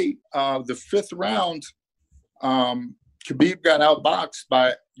say the fifth round, Khabib got outboxed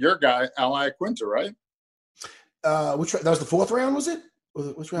by your guy, Al Iaquinta, right? Which that was the fourth round, was it?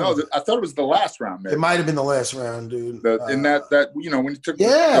 Which round? No, I thought it was the last round. Maybe. It might have been the last round, dude. In that when he took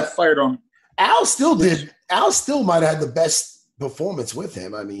the fight on. Al still might have had the best performance with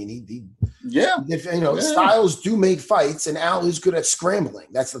him. I mean, styles do make fights, and Al is good at scrambling.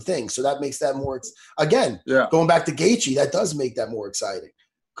 That's the thing. So that makes that more. Going back to Gaethje, that does make that more exciting,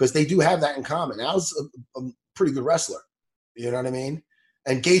 because they do have that in common. Al's a pretty good wrestler. You know what I mean?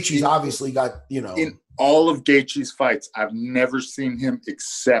 And Gaethje's obviously got, In all of Gaethje's fights, I've never seen him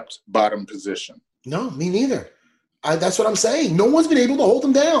accept bottom position. No, me neither. That's what I'm saying. No one's been able to hold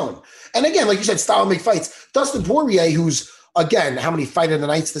him down. And again, like you said, style make fights. Dustin Poirier, who's, again, how many fight of the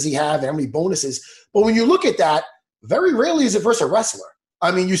nights does he have and how many bonuses? But when you look at that, very rarely is it versus a wrestler.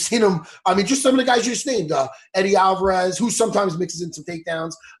 I mean, you've seen him. I mean, just some of the guys you just named. Eddie Alvarez, who sometimes mixes in some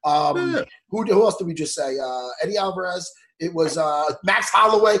takedowns. Who else did we just say? Eddie Alvarez. It was Max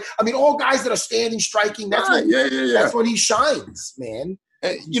Holloway. I mean, all guys that are standing, striking. That's That's when he shines, man.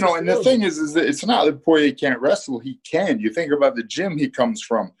 And the thing is that it's not that Poirier can't wrestle. He can. You think about the gym he comes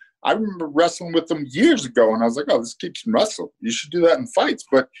from. I remember wrestling with him years ago, and I was like, oh, this kid can wrestle. You should do that in fights.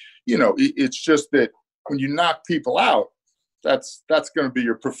 But, it's just that when you knock people out, that's going to be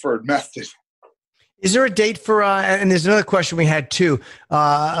your preferred method. Is there a date for, and there's another question we had too,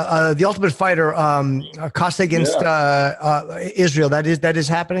 the Ultimate Fighter, Costa against Israel, that is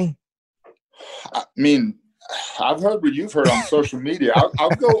happening? I mean, I've heard what you've heard on social media.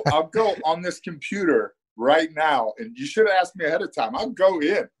 I'll go on this computer right now, and you should have asked me ahead of time. I'll go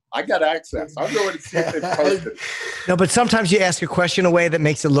in. I got access. I'll go in and see if they posted. No, but sometimes you ask a question away that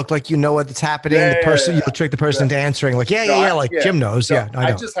makes it look like you know what's happening. You'll trick the person into answering like, Jim knows. No,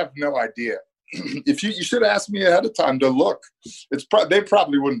 I just have no idea. If you should have asked me ahead of time to look. They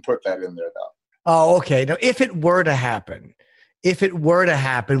probably wouldn't put that in there though. Oh, okay. Now, if it were to happen,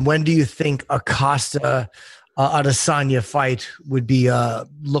 when do you think a Costa Adesanya fight would be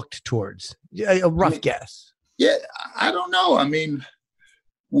looked towards? A rough guess. Yeah, I don't know. I mean,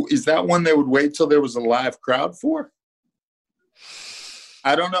 is that one they would wait till there was a live crowd for?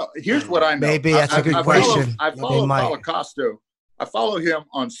 I don't know. Here's what I know. Maybe that's a good question. I follow Paulo Costa. I follow him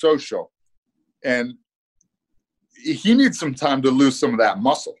on social, and he needs some time to lose some of that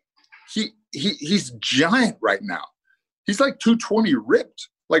muscle. He's giant right now. He's like 220 ripped.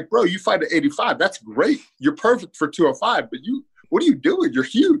 Like, bro, you fight at 85. That's great. You're perfect for 205. But what are you doing? You're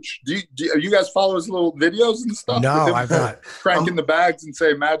huge. Do you guys follow his little videos and stuff? No, I've not. Cranking the bags and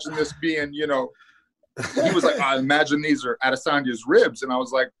say, imagine this being, he was like, I imagine these are Adesanya's ribs. And I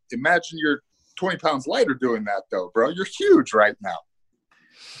was like, imagine you're 20 pounds lighter doing that, though, bro. You're huge right now.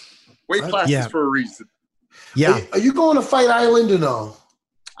 Weight classes for a reason. Yeah. Are you going to Fight Island or no?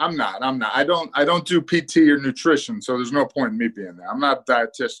 I'm not. I don't do PT or nutrition, so there's no point in me being there. I'm not a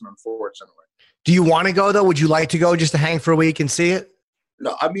dietitian, unfortunately. Do you want to go, though? Would you like to go just to hang for a week and see it?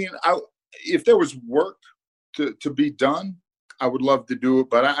 No, I mean, if there was work to be done, I would love to do it,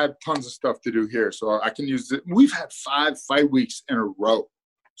 but I have tons of stuff to do here, so I can use it. We've had 5 fight weeks in a row,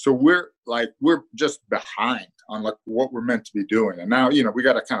 so we're just behind on like what we're meant to be doing. And now, we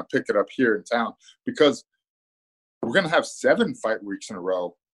got to kind of pick it up here in town because we're going to have 7 fight weeks in a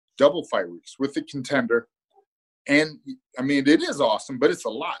row, double fight weeks with the Contender. And I mean, it is awesome, but it's a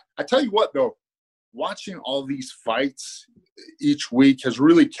lot. I tell you what, though, watching all these fights each week has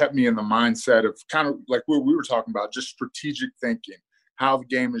really kept me in the mindset of kind of like what we were talking about, just strategic thinking, how the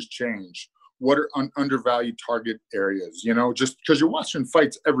game has changed, what are undervalued target areas, just because you're watching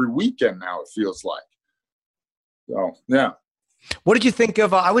fights every weekend now, it feels like. So, yeah. What did you think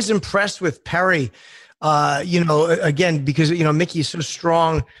of, I was impressed with Perry, again, because, Mickey is so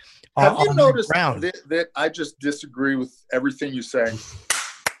strong. Have you noticed that I just disagree with everything you say?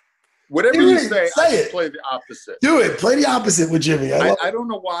 Whatever you say, I play the opposite. Do it. Play the opposite with Jimmy. I don't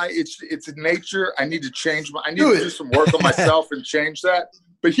know why. It's nature. I need to change. I need to do some work on myself and change that.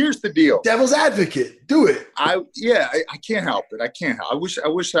 But here's the deal. Devil's advocate. Do it. I can't help it. I can't help. I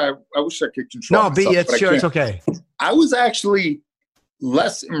wish I could control. No, myself, B, it's sure it's okay. I was actually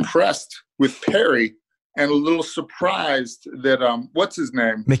less impressed with Perry and a little surprised that what's his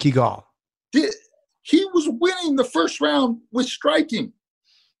name? Mickey Gall. He was winning the first round with striking.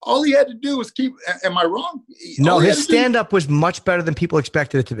 All he had to do was keep. Am I wrong? No, his stand-up was much better than people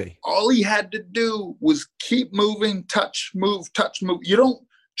expected it to be. All he had to do was keep moving, touch, move. You don't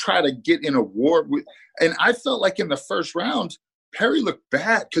try to get in a war with. And I felt like in the first round, Perry looked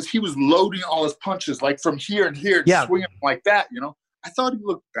bad because he was loading all his punches like from here and here, swinging like that. You know, I thought he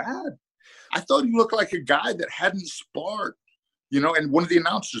looked bad. I thought he looked like a guy that hadn't sparred. You know, and one of the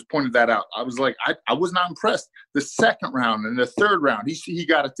announcers pointed that out. I was like, I was not impressed. The second round and the third round, he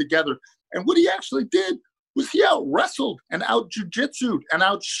got it together. And what he actually did was he out-wrestled and out-jiu-jitsu'd and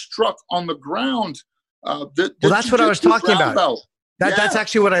out-struck on the ground. That's what I was talking about. That's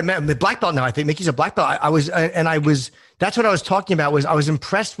actually what I meant. The black belt now, I think. Mickey's a black belt. That's what I was talking about, was I was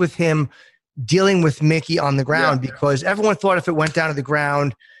impressed with him dealing with Mickey on the ground because everyone thought if it went down to the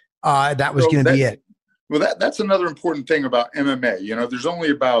ground, that was going to be it. Well, that's another important thing about MMA. You know, there's only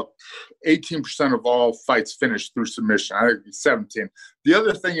about 18% of all fights finished through submission. I think it's 17. The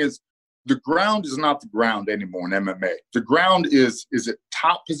other thing is the ground is not the ground anymore in MMA. The ground is it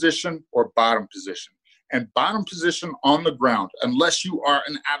top position or bottom position? And bottom position on the ground, unless you are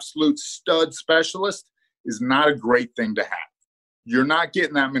an absolute stud specialist, is not a great thing to have. You're not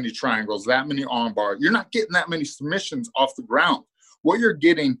getting that many triangles, that many arm bars. You're not getting that many submissions off the ground. What you're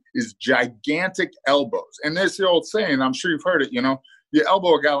getting is gigantic elbows. And there's the old saying, I'm sure you've heard it, you know, you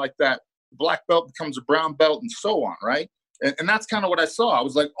elbow a guy like that, black belt becomes a brown belt and so on, right? And that's kind of what I saw. I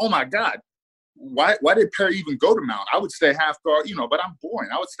was like, oh my God, why did Perry even go to mount? I would stay half guard, you know, but I'm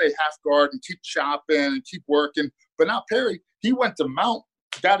boring. I would stay half guard and keep chopping and keep working. But not Perry. He went to mount,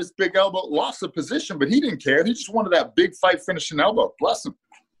 got his big elbow, lost the position, but he didn't care. He just wanted that big fight finishing elbow. Bless him.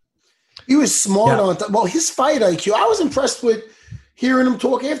 He was smart on well, his fight IQ. I was impressed with hearing him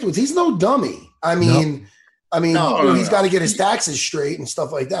talk afterwards. He's no dummy. I mean, he's got to get his taxes straight and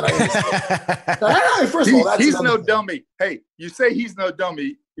stuff like that. First of all, he's no dummy. Hey, you say he's no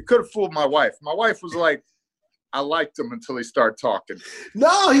dummy. You could have fooled my wife. My wife was like, I liked him until he started talking.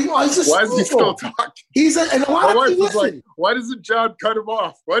 No, he's just why is he still talking? And a lot my of wife people was like, why doesn't John cut him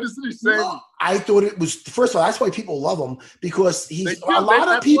off? Why doesn't he say? No, I thought it was, first of all, that's why people love him, because that's what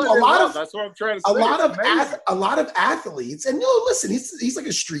I'm trying to say. A lot of athletes, and listen, he's like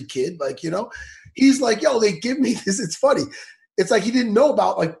a street kid, like, you know, he's like, yo, they give me this. It's funny. It's like he didn't know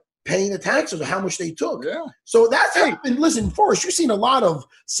about like paying the taxes or how much they took. Yeah. So that's happened. Listen, Forrest, you've seen a lot of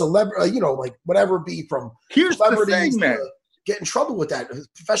celebrity, like whatever be from celebrities get in trouble with that.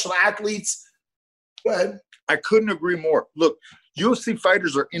 Professional athletes. Go ahead. I couldn't agree more. Look, UFC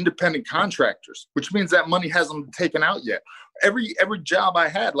fighters are independent contractors, which means that money hasn't been taken out yet. Every job I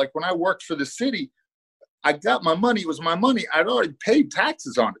had, like when I worked for the city, I got my money. It was my money. I'd already paid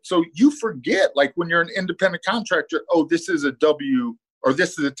taxes on it. So you forget, like when you're an independent contractor, oh, this is a W or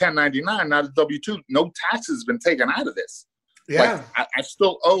this is a 1099, not a W-2. No taxes have been taken out of this. Yeah. Like, I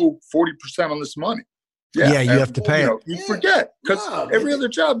still owe 40% on this money. Yeah, you have to pay it. You forget, because every other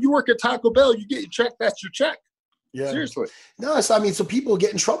job, you work at Taco Bell, you get your check, that's your check. Yeah. Seriously. No, so people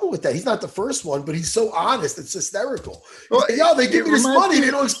get in trouble with that. He's not the first one, but he's so honest. It's hysterical. Well, like, they give me this money.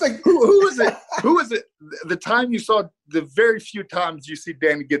 They don't expect. Who is it? Who is it? The time you saw, the very few times you see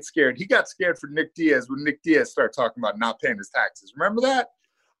Danny get scared. He got scared for Nick Diaz when Nick Diaz started talking about not paying his taxes. Remember that?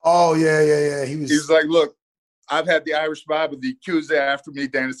 Oh, yeah. He was like, look, I've had the Irish Bible, the accuser after me.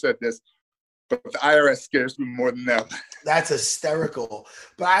 Danny said this. But the IRS scares me more than that. That's hysterical.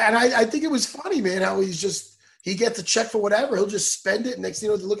 But I think it was funny, man, how he gets a check for whatever. He'll just spend it. And next thing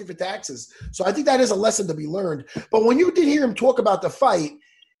you know, they're looking for taxes. So I think that is a lesson to be learned. But when you did hear him talk about the fight,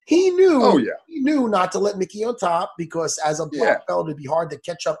 he knew he knew not to let Mickey on top, because as a black belt, it'd be hard to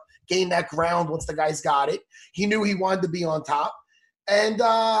catch up, gain that ground once the guy's got it. He knew he wanted to be on top. And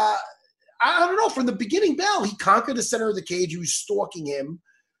I don't know, from the beginning, Bell, he conquered the center of the cage. He was stalking him.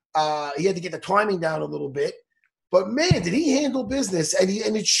 He had to get the timing down a little bit. But, man, did he handle business. And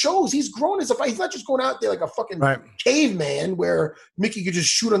it shows he's grown as a fighter. He's not just going out there like a fucking caveman where Mickey could just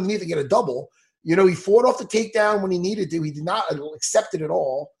shoot underneath and get a double. You know, he fought off the takedown when he needed to. He did not accept it at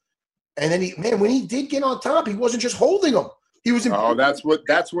all. And then, when he did get on top, he wasn't just holding him. He was. That's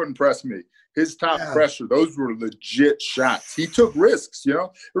what impressed me. His top pressure, those were legit shots. He took risks, you know.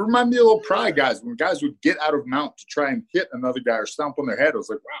 It reminded me of little Pride guys, when guys would get out of mount to try and hit another guy or stomp on their head. I was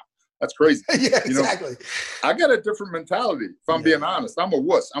like, wow, that's crazy. Yeah, exactly. I got a different mentality, if I'm being honest. I'm a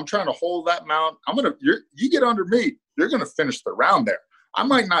wuss. I'm trying to hold that mount. You get under me, you're going to finish the round there. I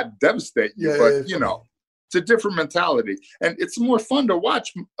might not devastate you, but you know, it's a different mentality, and it's more fun to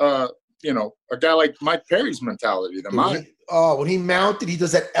watch. You know, a guy like Mike Perry's mentality than mine. When he mounted, he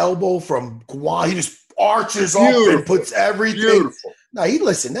does that elbow from Guam. He just arches up and puts everything. Beautiful. Now,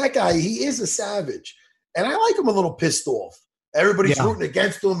 that guy, he is a savage. And I like him a little pissed off. Everybody's rooting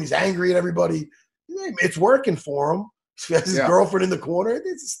against him. He's angry at everybody. It's working for him. He has his girlfriend in the corner.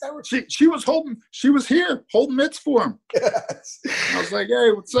 It's hysterical. She was here holding mitts for him. Yes. I was like,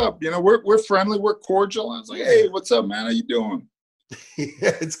 hey, what's up? You know, we're friendly, we're cordial. I was like, hey, what's up, man? How you doing?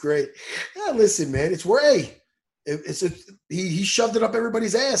 Yeah, it's great. Yeah, listen, man, it's where he shoved it up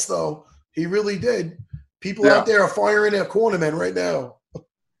everybody's ass, though. He really did. People out there are firing at cornermen right now.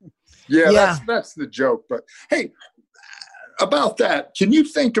 Yeah, that's the joke. But hey, about that, can you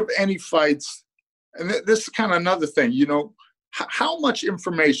think of any fights? And this is kind of another thing, you know, how much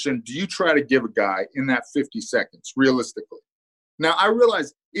information do you try to give a guy in that 50 seconds, realistically? Now, I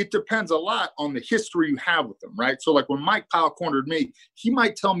realize it depends a lot on the history you have with him, right? So like when Mike Powell cornered me, he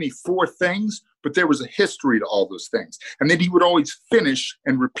might tell me 4 things, but there was a history to all those things. And then he would always finish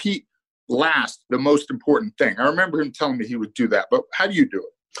and repeat last the most important thing. I remember him telling me he would do that, but how do you do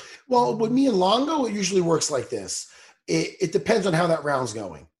it? Well, with me and Longo, it usually works like this. It depends on how that round's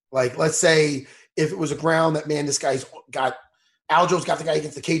going. Like, let's say if it was a ground that, man, this guy's got – Aljo's got the guy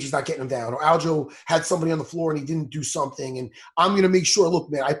against the cage, he's not getting him down. Or Aljo had somebody on the floor and he didn't do something. And I'm going to make sure, look,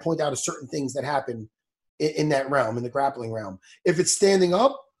 man, I point out certain things that happen in that realm, in the grappling realm. If it's standing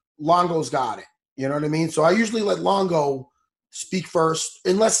up, Longo's got it. You know what I mean? So I usually let Longo speak first,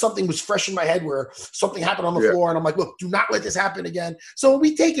 unless something was fresh in my head where something happened on the floor. And I'm like, look, do not let this happen again. So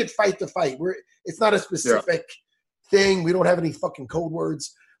we take it fight to fight. It's not a specific thing. We don't have any fucking code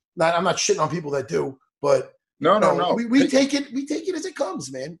words. I'm not shitting on people that do, but no. We take it as it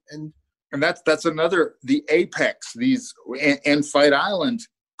comes, man. And that's another, the apex, and Fight Island,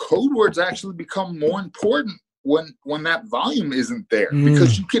 code words actually become more important when that volume isn't there,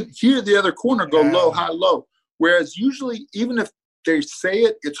 because you can hear the other corner go low, high, low. Whereas usually, even if they say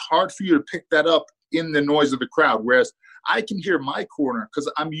it, it's hard for you to pick that up in the noise of the crowd. Whereas I can hear my corner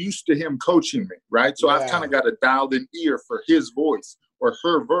because I'm used to him coaching me, right? So I've kind of got a dialed-in ear for his voice or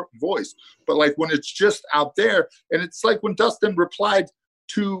her voice. But like when it's just out there, and it's like when Dustin replied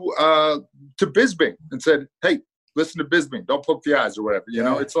to Bisping and said, "Hey, listen to Bisping, don't poke the eyes," or whatever. You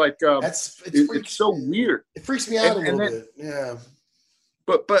know, it's like it's so weird. It freaks me out a little bit. Yeah.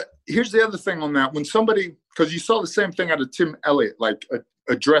 But here's the other thing on that. When somebody, because you saw the same thing out of Tim Elliott, like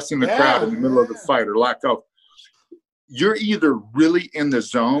addressing the crowd in the middle of the fight or lack of, you're either really in the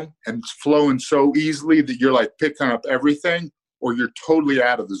zone and it's flowing so easily that you're like picking up everything, or you're totally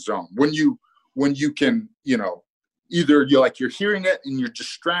out of the zone. When you can, you know, either you're hearing it and you're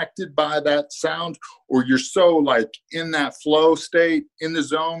distracted by that sound, or you're so like in that flow state in the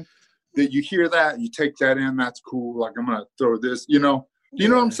zone that you hear that, you take that in, that's cool. Like, I'm going to throw this, you know. Do you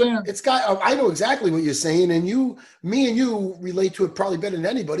know what I'm saying? I know exactly what you're saying, and me and you relate to it probably better than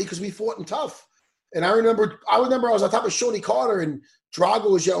anybody because we fought in tough. And I remember I was on top of Shoney Carter, and Drago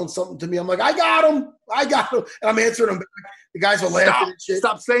was yelling something to me. I'm like, I got him, and I'm answering him back. The guys were laughing and shit.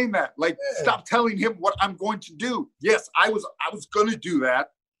 Stop saying that. Like, stop telling him what I'm going to do. Yes, I was going to do that,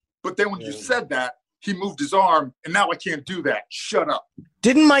 but then when you said that, he moved his arm, and now I can't do that. Shut up.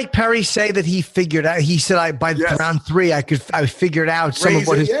 Didn't Mike Perry say that he figured out? He said, by round 3, I figured out some of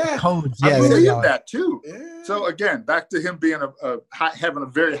what his codes. I believe that too. Yeah. So again, back to him being having a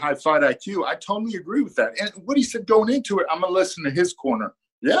very high fight IQ. I totally agree with that. And what he said going into it, I'm gonna listen to his corner.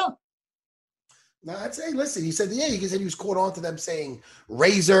 Yeah. No, I'd say, listen. He said, he said he was caught on to them saying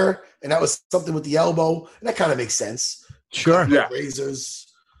razor, and that was something with the elbow, and that kind of makes sense. Sure. Yeah. Razors.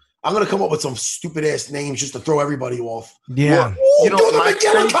 I'm going to come up with some stupid-ass names just to throw everybody off. Yeah. You know,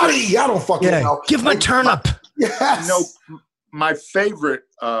 McGillicuddy. I don't fucking know. Give him a turnip. Yes. You know, my favorite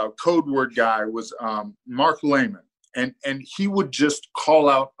code word guy was Mark Lehman, and he would just call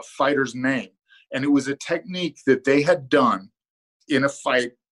out a fighter's name. And it was a technique that they had done in a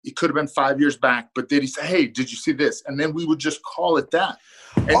fight. It could have been 5 years back, but then he said, "Hey, did you see this?" And then we would just call it that.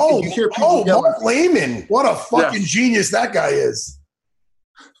 And you hear people yelling, Mark Lehman. What a fucking genius that guy is.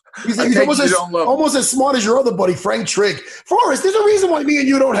 He's almost as smart as your other buddy, Frank Trigg. Forrest, there's a reason why me and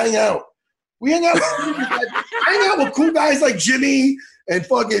you don't hang out. We hang out with cool guys like Jimmy and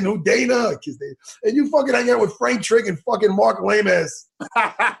fucking Dana. And you fucking hang out with Frank Trigg and fucking Mark Lamas.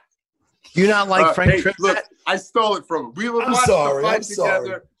 You're not like Frank Trigg? Look, I stole it from him. We would watch the fight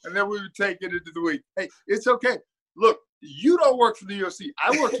together, and then we would take it into the week. Hey, it's okay. Look, you don't work for the UFC.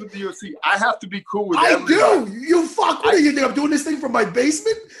 I work for the UFC. I have to be cool with I everybody. do. You fuck with it. You think I'm doing this thing from my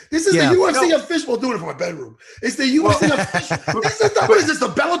basement? This is the UFC official. Well, doing it from my bedroom. It's the UFC official. What is this, the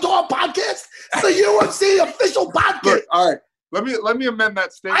Bellator podcast? It's the UFC official podcast. Look, all right. Let me amend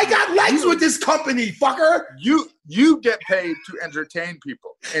that statement. I got legs with this company, fucker. You get paid to entertain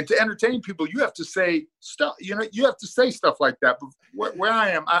people, and to entertain people, you have to say stuff. You know, you have to say stuff like that. But where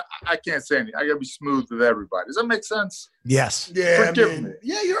I am, I can't say anything. I gotta be smooth with everybody. Does that make sense? Yes. Yeah, Forgive me.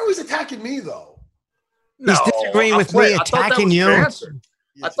 Yeah, you're always attacking me though. He's disagreeing with me, attacking you.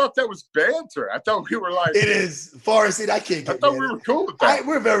 I thought that was banter. I thought we were like. It is. Forrest, I can't get I thought we were cool with that.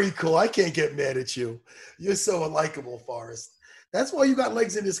 We're very cool. I can't get mad at you. You're so unlikable, Forrest. That's why you got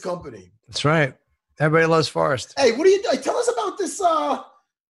legs in this company. That's right. Everybody loves Forrest. Hey, what do you tell us about this? The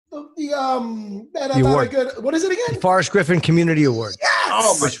award. What is it again? The Forrest Griffin Community Award. Yes.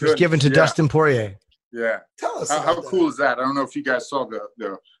 Oh my which was given to Dustin Poirier. Yeah. Tell us. How cool is that? I don't know if you guys saw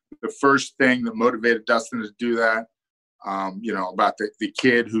the first thing that motivated Dustin to do that. You know, about the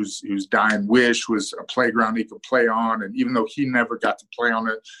kid whose dying wish was a playground he could play on. And even though he never got to play on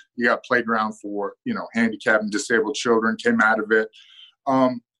it, he got a playground for, you know, handicapped and disabled children, came out of it.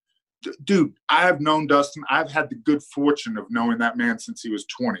 Dude, I have known Dustin. I've had the good fortune of knowing that man since he was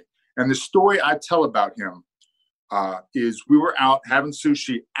 20. And the story I tell about him is we were out having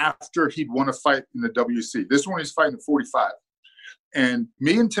sushi after he'd won a fight in the WC. This is when he's fighting at 45. And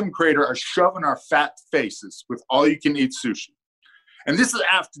me and Tim Crater are shoving our fat faces with all-you-can-eat sushi. And this is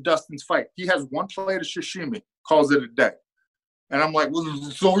after Dustin's fight. He has one plate of sashimi, calls it a day. And I'm like, well,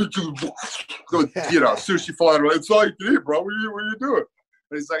 it's all you can you know, sushi flying away. It's all you can eat, bro. What are you doing?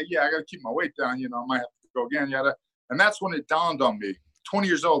 And he's like, yeah, I got to keep my weight down. You know, I might have to go again, yada. And that's when it dawned on me, 20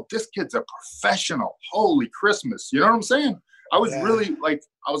 years old, this kid's a professional. Holy Christmas. You know what I'm saying? I was really like,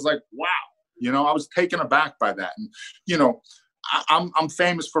 wow. You know, I was taken aback by that. And, you know, I'm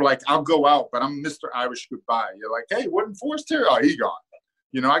famous for, like, I'll go out, but I'm Mr. Irish goodbye. You're like, hey, wasn't Forrest here? Oh, he gone.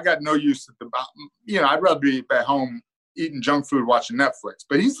 You know, I got no use at you know, I'd rather be at home eating junk food, watching Netflix.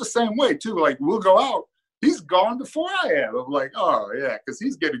 But he's the same way, too. Like, we'll go out. He's gone before I am. I'm like, oh, yeah, because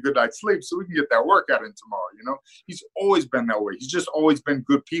he's getting a good night's sleep so we can get that workout in tomorrow, you know? He's always been that way. He's just always been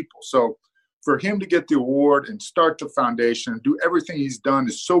good people. So for him to get the award and start the foundation and do everything he's done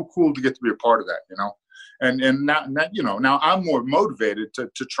is so cool to get to be a part of that, you know? And now, you know, now I'm more motivated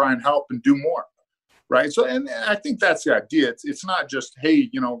to try and help and do more, right? So, and I think that's the idea. It's not just, hey,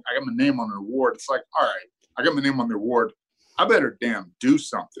 you know, I got my name on an award. It's like, all right, I got my name on the award. I better damn do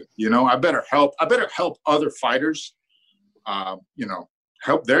something, you know? I better help other fighters, you know,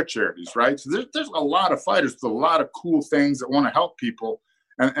 help their charities, right? So there's a lot of fighters with a lot of cool things that want to help people,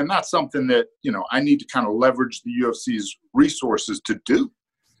 and that's something that, you know, I need to kind of leverage the UFC's resources to do.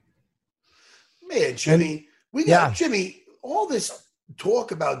 Man, Jimmy, Jimmy, all this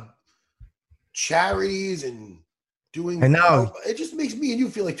talk about charities and doing, I know, it just makes me and you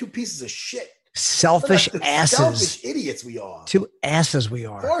feel like two pieces of shit. Selfish asses. Selfish idiots we are. Two asses we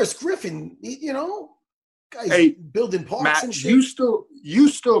are. Forrest Griffin, you know, guys building parks, Matt, and shit. You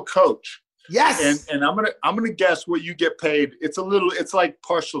still coach. Yes. And I'm gonna guess what you get paid. It's like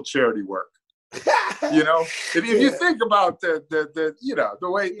partial charity work. You know, if you think about the you know,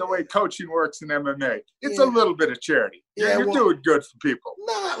 the way coaching works in MMA, it's a little bit of charity. You're doing good for people.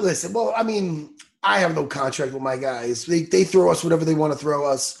 Nah, listen. Well, I mean, I have no contract with my guys. They throw us whatever they want to throw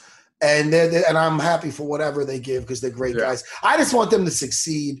us, and and I'm happy for whatever they give because they're great guys. I just want them to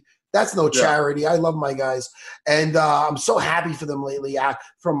succeed. That's no charity. I love my guys, and I'm so happy for them lately.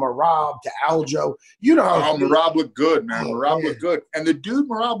 From Merab to Aljo, you know how Merab looked good, man. Merab looked good, and the dude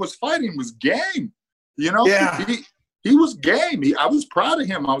Merab was fighting was game. You know, he was game. I was proud of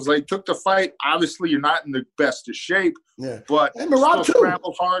him. I was like, took the fight. Obviously, you're not in the best of shape, but and Merab still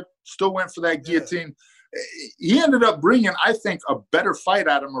scrambled hard. Still went for that guillotine. He ended up bringing, I think, a better fight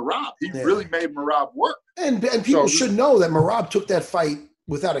out of Merab. He really made Merab work. And people should know that Merab took that fight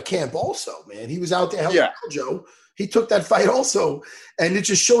without a camp also, man. He was out there helping Aljo. He took that fight also. And it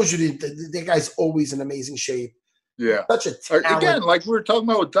just shows you that guy's always in amazing shape. Yeah. Such a talent. Again, like we were talking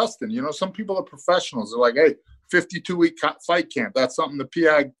about with Dustin, you know, some people are professionals. They're like, hey, 52-week fight camp. That's something the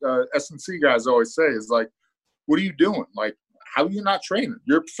PI S&C guys always say is like, what are you doing? Like, how are you not training?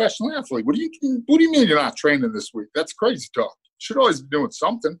 You're a professional athlete. What do you mean you're not training this week? That's crazy talk. You should always be doing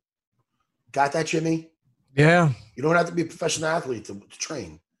something. Got that, Jimmy? Yeah. You don't have to be a professional athlete to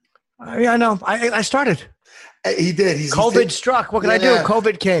train. Yeah, I know. I started. He did. COVID struck. What can I do?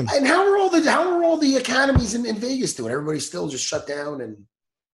 COVID came. And how are all the academies in Vegas doing? Everybody's still just shut down and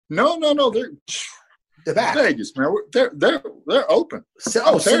No. They're back. Vegas, man. They're open.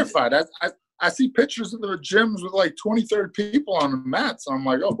 I'm terrified. I see pictures of the gyms with like 20, 30 people on the mats. I'm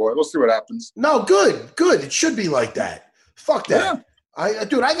like, oh boy, we'll see what happens. No, good. It should be like that. Fuck that. Yeah.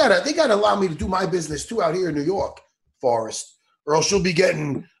 They gotta allow me to do my business too out here in New York, Forrest, or else she'll be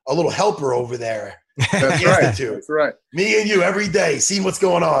getting a little helper over there. That's right. That's right. Me and you every day, seeing what's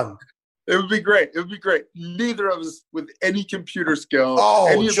going on. It would be great. Neither of us with any computer skill,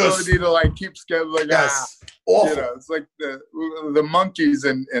 any ability to like keep schedule. Like, awful. You know, it's like the monkeys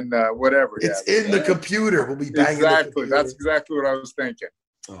and whatever. It's in the computer. We'll be banging. Exactly. That's exactly what I was thinking.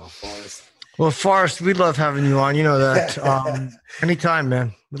 Oh, Forrest. Well, Forrest, we love having you on. You know that. Anytime,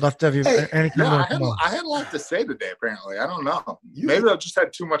 man. We'd love to have you. Anytime. I had a lot to say today. Apparently, I don't know. Maybe I just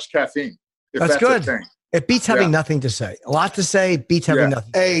had too much caffeine. That's good. It beats having nothing to say. A lot to say beats having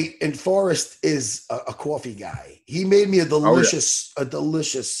nothing. Hey, and Forrest is a coffee guy. He made me a delicious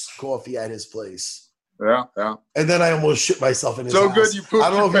coffee at his place. Yeah. And then I almost shit myself in his house. Good you pooped. I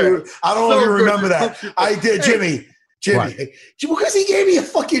don't know if you remember that. I did, Jimmy, because he gave me a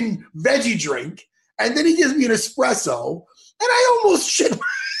fucking veggie drink, and then he gives me an espresso, and I almost shit.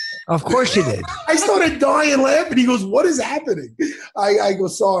 Of course you did. I started dying laughing. He goes, "What is happening?" I go,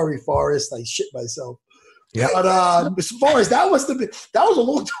 "Sorry, Forrest. I shit myself." Yeah. But as far as that was a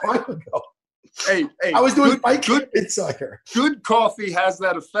long time ago. Hey, I was doing good insider. Good coffee has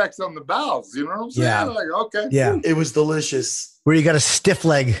that effect on the bowels. You know what I'm saying? Yeah. Like, okay. Yeah. It was delicious. Where you got a stiff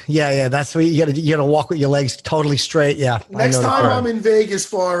leg. Yeah. That's where you gotta walk with your legs totally straight. Yeah. Next time I'm in Vegas,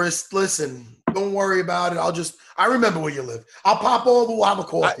 Forrest, listen, don't worry about it. I remember where you live. I'll pop over. We'll have a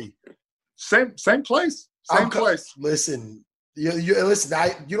coffee. Same place. Same place. Listen, you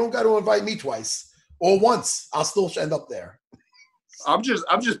don't got to invite me twice or once. I'll still end up there. I'm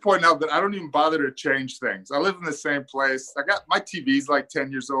just pointing out that I don't even bother to change things. I live in the same place. I got my TV's like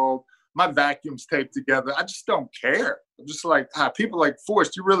 10 years old. My vacuum's taped together. I just don't care. I'm just like, people like,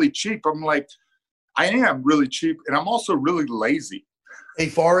 Forrest, you're really cheap. I'm like, I am really cheap, and I'm also really lazy. Hey,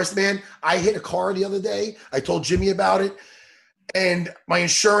 Forrest, man, I hit a car the other day. I told Jimmy about it, and my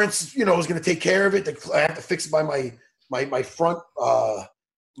insurance, was going to take care of it. I have to fix it by my front,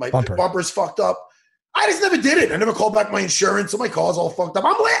 my bumper's fucked up. I just never did it. I never called back my insurance, so my car's all fucked up.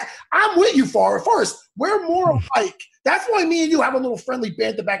 I'm with you, Forrest. We're more alike. That's why me and you have a little friendly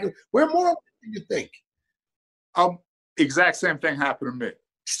banter back. We're more alike than you think. Exact same thing happened to me.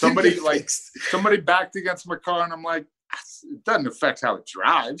 Somebody backed against my car, and I'm like, it doesn't affect how it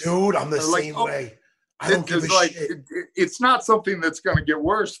drives. Dude, I'm the same way. I don't give a shit. It's not something that's going to get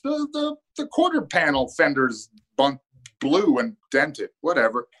worse. The quarter panel fenders blew and dented,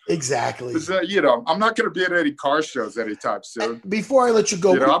 whatever. Exactly. I'm not going to be at any car shows anytime soon. Before I let you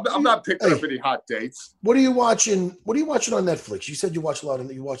go, I'm not picking up any hot dates. What are you watching? What are you watching on Netflix? You said you watch a lot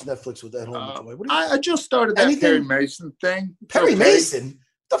of. You watch Netflix with that home. I just started that Perry Mason thing. Perry Mason.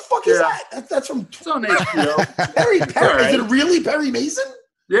 The fuck is that? That's from. It's on HBO. Perry. Right. Is it really Perry Mason?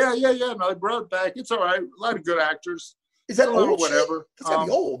 Yeah. No, I brought it back. It's all right. A lot of good actors. Is that old? Whatever. It's gotta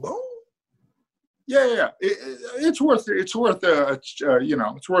be old, no? Yeah. It's worth a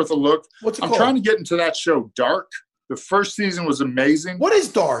look. What's it I'm called? trying to get into that show, Dark. The first season was amazing. What is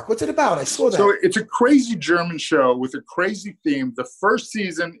Dark? What's it about? I saw that. So it's a crazy German show with a crazy theme. The first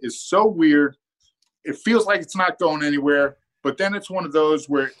season is so weird. It feels like it's not going anywhere. But then it's one of those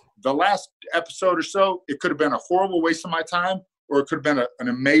where the last episode or so, it could have been a horrible waste of my time, or it could have been an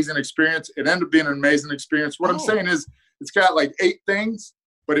amazing experience. It ended up being an amazing experience. What I'm saying is it's got like 8 things,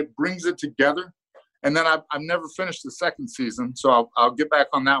 but it brings it together. And then I've never finished the second season, so I'll get back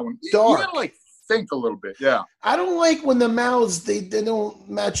on that one. Dark. You gotta think a little bit, yeah. I don't like when the mouths they don't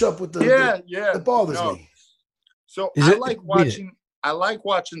match up with the It bothers me. So I like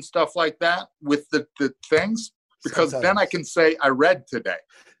watching stuff like that with the things. Because then I can say I read today.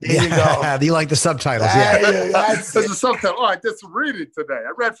 There you go. You like the subtitles, There's a subtitle. Oh, I did some reading today.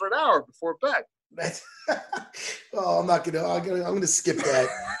 I read for an hour before bed. I'm gonna skip that.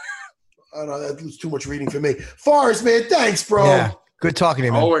 I don't know, that was too much reading for me. Forrest, man, thanks, bro. Yeah, good talking to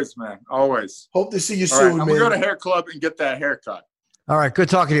you, man. Always, man. Always. Hope to see you soon, man. I'm gonna go to Hair Club and get that haircut. All right, good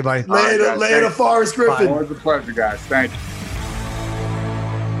talking to you, buddy. Later, Forrest Griffin. Always a pleasure, guys. Thank you.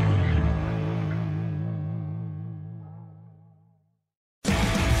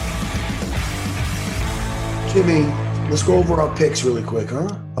 Jimmy, let's go over our picks really quick, huh?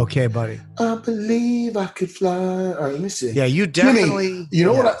 Okay, buddy. I believe I could fly. All right, let me see. Yeah, you definitely. Jimmy, you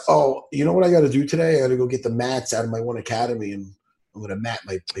know what I got to do today? I got to go get the mats out of my One Academy, and I'm going to mat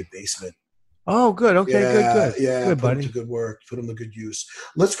my basement. Oh, good. Okay, good. Yeah, good, buddy. Put them to good work. Put them to good use.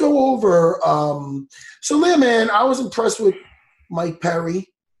 Let's go over. So, man, I was impressed with Mike Perry.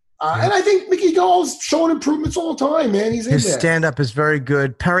 And I think Mickey Gall's showing improvements all the time, man. He's in His there. stand-up is very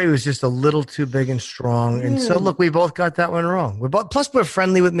good. Perry was just a little too big and strong. And so, look, we both got that one wrong. Plus, we're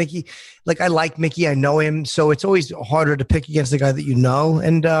friendly with Mickey. Like, I like Mickey. I know him. So it's always harder to pick against the guy that you know.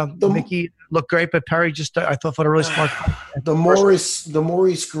 And Mickey looked great, but Perry just, I thought a really smart. The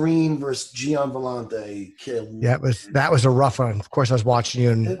Maurice Green versus Gian Vellante killed. Yeah, that was a rough one. Of course, I was watching you.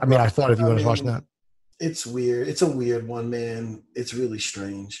 And I thought of you when I was watching that. It's weird. It's a weird one, man. It's really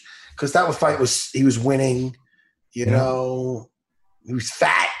strange. Because that fight he was winning, you know. He was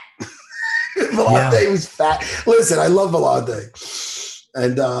fat. Vellante was fat. Listen, I love Vellante.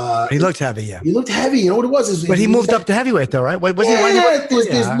 And he looked heavy, yeah. He looked heavy. You know what it was? But he moved up to heavyweight, though, right? Was he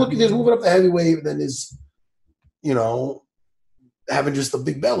there's moving up to heavyweight, and then there's, having just a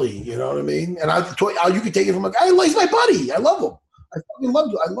big belly. You know what I mean? And you could take it from a guy. He's my buddy. I love him. I fucking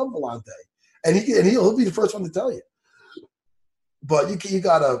love Vellante. And he'll be the first one to tell you. But you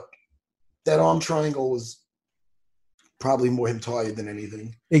gotta, that arm triangle was probably more him tired than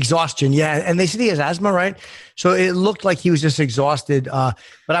anything. Exhaustion, yeah. And they said he has asthma, right? So it looked like he was just exhausted. But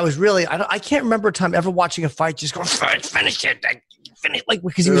I was really, I can't remember a time ever watching a fight just going, finish it, like,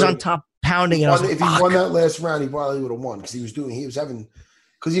 because he was on top pounding. If he won that last round, he probably would have won because he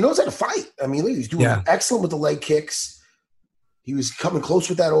knows how to fight. I mean, he was doing excellent with the leg kicks. He was coming close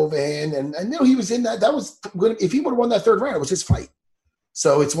with that overhand, and he was in that. That was good. If he would have won that third round, it was his fight.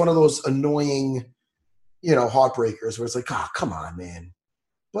 So it's one of those annoying, heartbreakers where it's like, come on, man.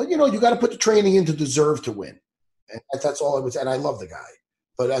 But you got to put the training in to deserve to win, and that's all I would say. And I love the guy,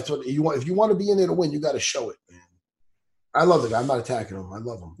 but that's what you want. If you want to be in there to win, you got to show it, man. I love the guy. I'm not attacking him. I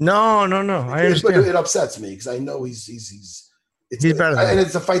love him. No. I understand. It upsets me because I know he's better than and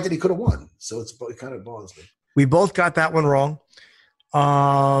it's a fight that he could have won. So it kind of bothers me. We both got that one wrong.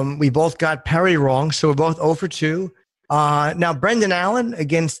 We both got Perry wrong, so we're both 0 for 2. Now, Brendan Allen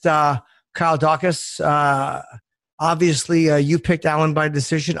against Kyle Daukaus. Obviously, you picked Allen by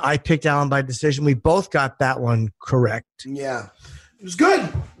decision. I picked Allen by decision. We both got that one correct. Yeah, it was good.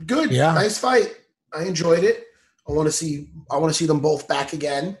 Good. Yeah. Nice fight. I enjoyed it. I want to see them both back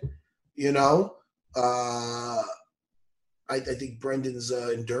again. I think Brendan's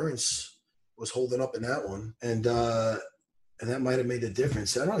endurance was holding up in that one, and that might have made a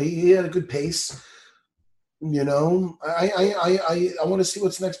difference. I don't know. He had a good pace. I want to see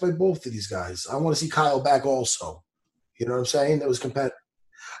what's next by both of these guys. I want to see Kyle back also. You know what I'm saying? That was competitive.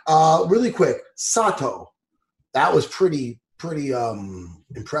 Really quick, Sato. That was pretty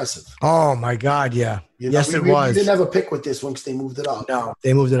impressive. Oh my God, yeah. Yes, it was. We didn't have a pick with this one because they moved it up. No,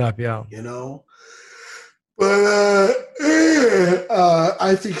 they moved it up, yeah. But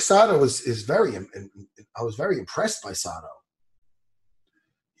I think Sato is very. I was very impressed by Sato.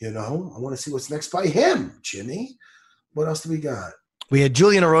 I want to see what's next by him, Jimmy. What else do we got? We had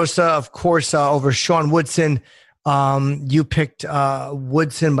Julian Erosa, of course, over Sean Woodson. You picked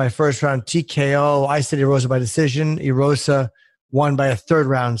Woodson by first round TKO. I said Erosa by decision. Erosa won by a third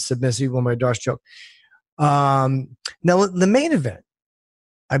round submissive, won by a Darce choke. Now, the main event.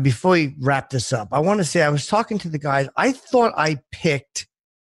 Before we wrap this up, I want to say I was talking to the guys. I thought I picked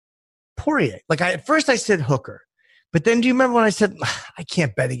Poirier. At first I said Hooker, but then do you remember when I said I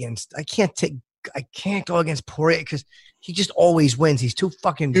can't go against Poirier because he just always wins. He's too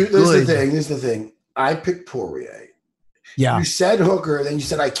fucking good. This is the thing. I picked Poirier. Yeah. You said Hooker, then you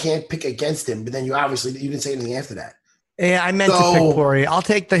said I can't pick against him, but then you didn't say anything after that. Yeah, I meant to pick Poirier. I'll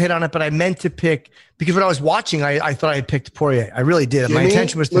take the hit on it, but I meant to pick because when I was watching, I thought I had picked Poirier. I really did. Jimmy, my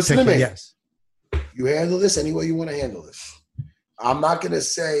intention was to pick him. Yes. You handle this any way you want to handle this. I'm not going to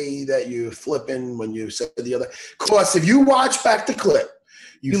say that you're flipping when you said the other. Of course, if you watch back the clip,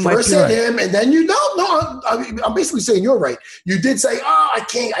 you first said him, and then I'm basically saying you're right. You did say, I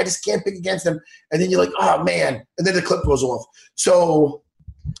just can't pick against him. And then you're like, oh, man. And then the clip goes off. So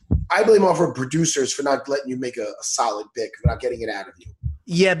I blame all for producers for not letting you make a solid pick, for not getting it out of you.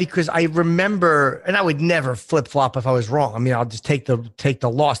 Yeah, because I remember, and I would never flip-flop if I was wrong. I mean, I'll just take the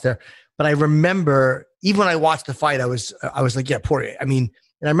loss there. But I remember, even when I watched the fight, I was like, yeah, Poirier. I mean,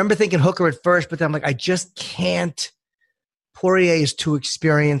 and I remember thinking Hooker at first, but then I'm like, I just can't. Poirier is too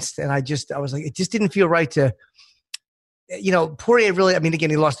experienced, and I was like, it just didn't feel right to, Poirier really, I mean, again,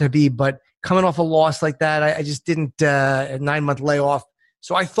 he lost to Khabib, but coming off a loss like that, I just didn't, a 9-month layoff.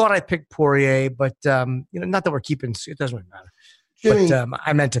 So I thought I picked Poirier, but, not that we're keeping, it doesn't really matter. Jimmy, but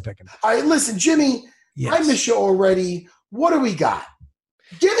I meant to pick him. All right, listen, Jimmy, yes. I miss you already. What do we got?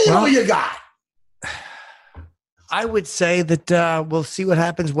 Give me what you got. I would say that we'll see what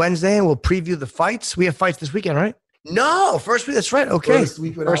happens Wednesday, and we'll preview the fights. We have fights this weekend, right? No, first week. That's right. Okay, first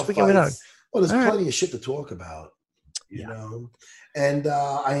weekend without. Well, there's plenty of shit to talk about, you know. and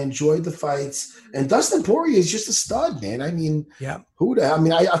I enjoyed the fights. And Dustin Poirier is just a stud, man. I mean,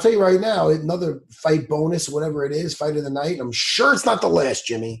 I'll tell you right now, another fight bonus, whatever it is, fight of the night. I'm sure it's not the last,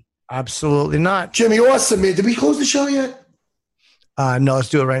 Jimmy. Absolutely not. Jimmy, awesome, man. Did we close the show yet? No, let's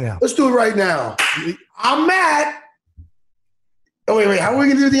do it right now. Let's do it right now. I'm Matt. Oh, wait. How are we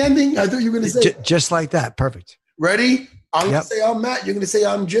going to do the ending? I thought you were going to say. Just like that. Perfect. Ready? I'm going to say I'm Matt. You're going to say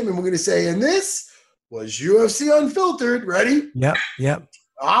I'm Jim. And we're going to say, and this was UFC Unfiltered. Ready? Yep.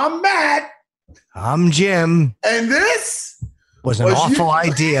 I'm Matt. I'm Jim. And this was an awful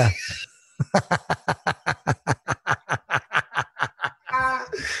idea.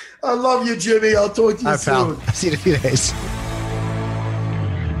 I love you, Jimmy. I'll talk to you soon. Pal. See you in a few days.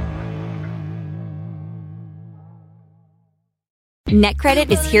 NetCredit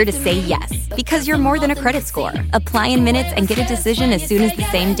is here to say yes, because you're more than a credit score. Apply in minutes and get a decision as soon as the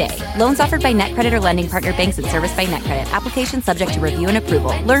same day. Loans offered by NetCredit or lending partner banks and serviced by NetCredit. Application subject to review and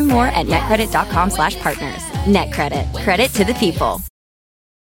approval. Learn more at netcredit.com/partners. NetCredit. Credit to the people.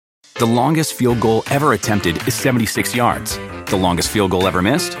 The longest field goal ever attempted is 76 yards. The longest field goal ever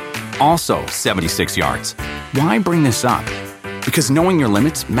missed? Also 76 yards. Why bring this up? Because knowing your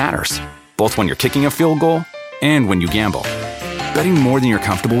limits matters, both when you're kicking a field goal and when you gamble. Betting more than you're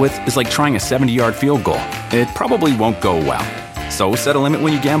comfortable with is like trying a 70-yard field goal. It probably won't go well. So set a limit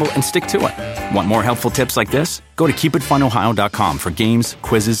when you gamble and stick to it. Want more helpful tips like this? Go to keepitfunohio.com for games,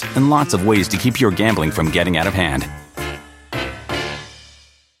 quizzes, and lots of ways to keep your gambling from getting out of hand.